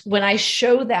when I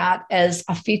show that as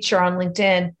a feature on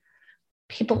LinkedIn,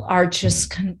 people are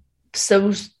just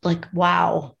so like,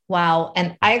 wow.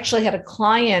 And I actually had a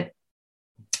client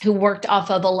who worked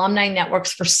off of alumni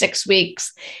networks for 6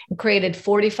 weeks and created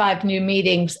 45 new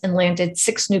meetings and landed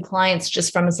 6 new clients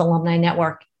just from his alumni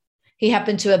network. He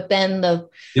happened to have been the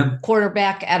Yep.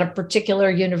 quarterback at a particular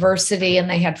university, and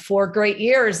they had 4 great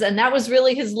years. And that was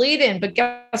really his lead in. But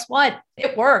guess what?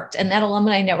 It worked. And that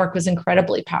alumni network was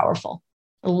incredibly powerful.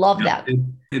 I love that.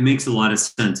 It makes a lot of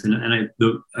sense. And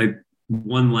I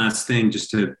one last thing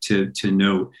just to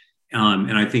note,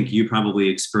 and I think you probably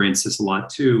experience this a lot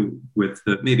too with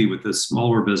maybe with the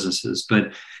smaller businesses,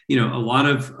 but a lot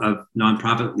of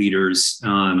nonprofit leaders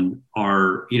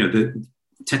are, the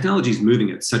technology is moving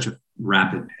at such a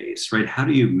rapid pace, right? How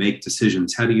do you make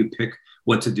decisions? How do you pick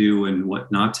what to do and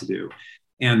what not to do?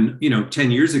 And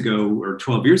 10 years ago or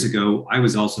 12 years ago, I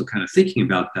was also kind of thinking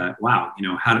about that. Wow,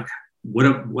 what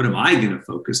am I going to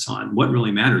focus on? What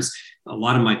really matters? A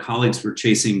lot of my colleagues were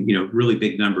chasing, really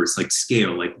big numbers like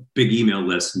scale, like big email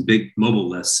lists and big mobile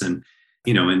lists and,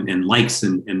 and likes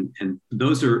and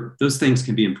those things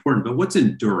can be important, but what's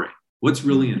enduring? What's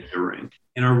really enduring?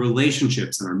 And our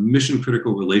relationships and our mission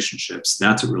critical relationships,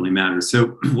 that's what really matters.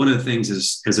 So one of the things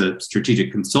is, as a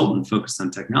strategic consultant focused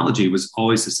on technology, was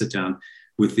always to sit down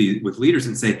with leaders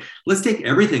and say, let's take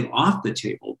everything off the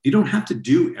table. You don't have to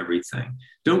do everything.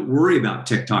 Don't worry about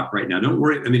TikTok right now. Don't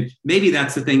worry. I mean, maybe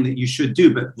that's the thing that you should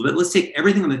do, but let's take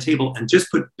everything on the table and just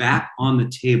put back on the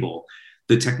table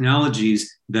the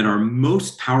technologies that are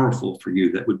most powerful for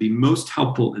you, that would be most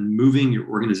helpful in moving your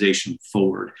organization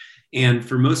forward. And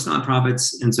for most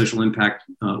nonprofits and social impact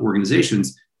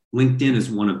organizations, LinkedIn is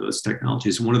one of those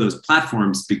technologies, one of those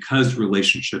platforms, because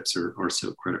relationships are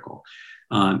so critical.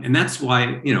 And that's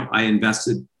why, I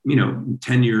invested,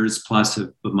 10 years plus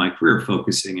of my career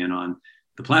focusing in on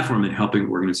the platform and helping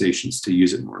organizations to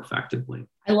use it more effectively.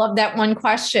 I love that one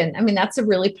question. I mean, that's a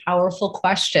really powerful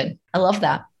question. I love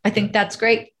that. I think that's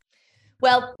great.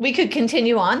 Well, we could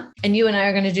continue on, and you and I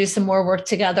are going to do some more work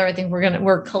together. I think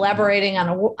we're collaborating on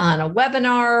a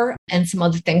webinar and some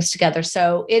other things together.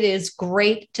 So it is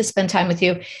great to spend time with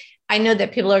you. I know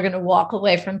that people are going to walk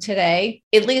away from today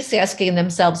at least asking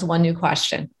themselves one new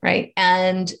question, right?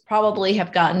 And probably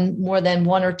have gotten more than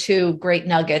 1 or 2 great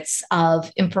nuggets of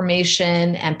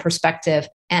information and perspective.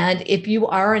 And if you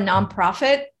are a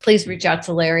nonprofit, please reach out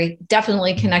to Larry,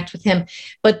 definitely connect with him.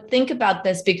 But think about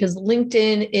this, because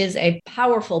LinkedIn is a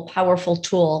powerful, powerful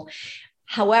tool.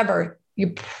 However, you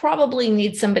probably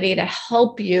need somebody to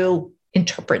help you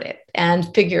interpret it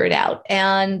and figure it out.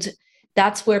 And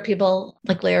that's where people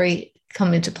like Larry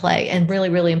come into play, and really,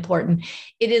 really important.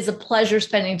 It is a pleasure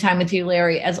spending time with you,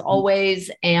 Larry, as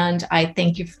always. And I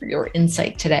thank you for your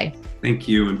insight today. Thank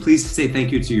you. And please say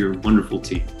thank you to your wonderful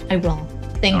team. I will.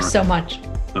 Thanks so much.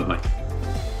 Bye-bye.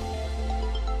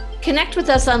 Connect with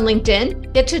us on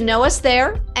LinkedIn, get to know us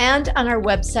there, and on our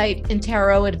website,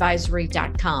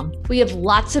 interoadvisory.com. We have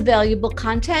lots of valuable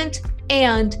content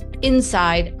and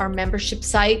inside our membership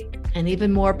site, and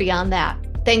even more beyond that.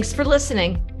 Thanks for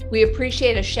listening. We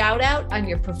appreciate a shout out on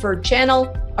your preferred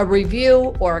channel, a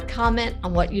review, or a comment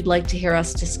on what you'd like to hear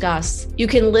us discuss. You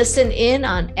can listen in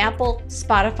on Apple,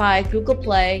 Spotify, Google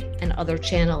Play, and other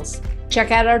channels. Check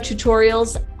out our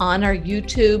tutorials on our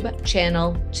YouTube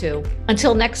channel too.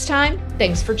 Until next time,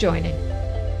 thanks for joining.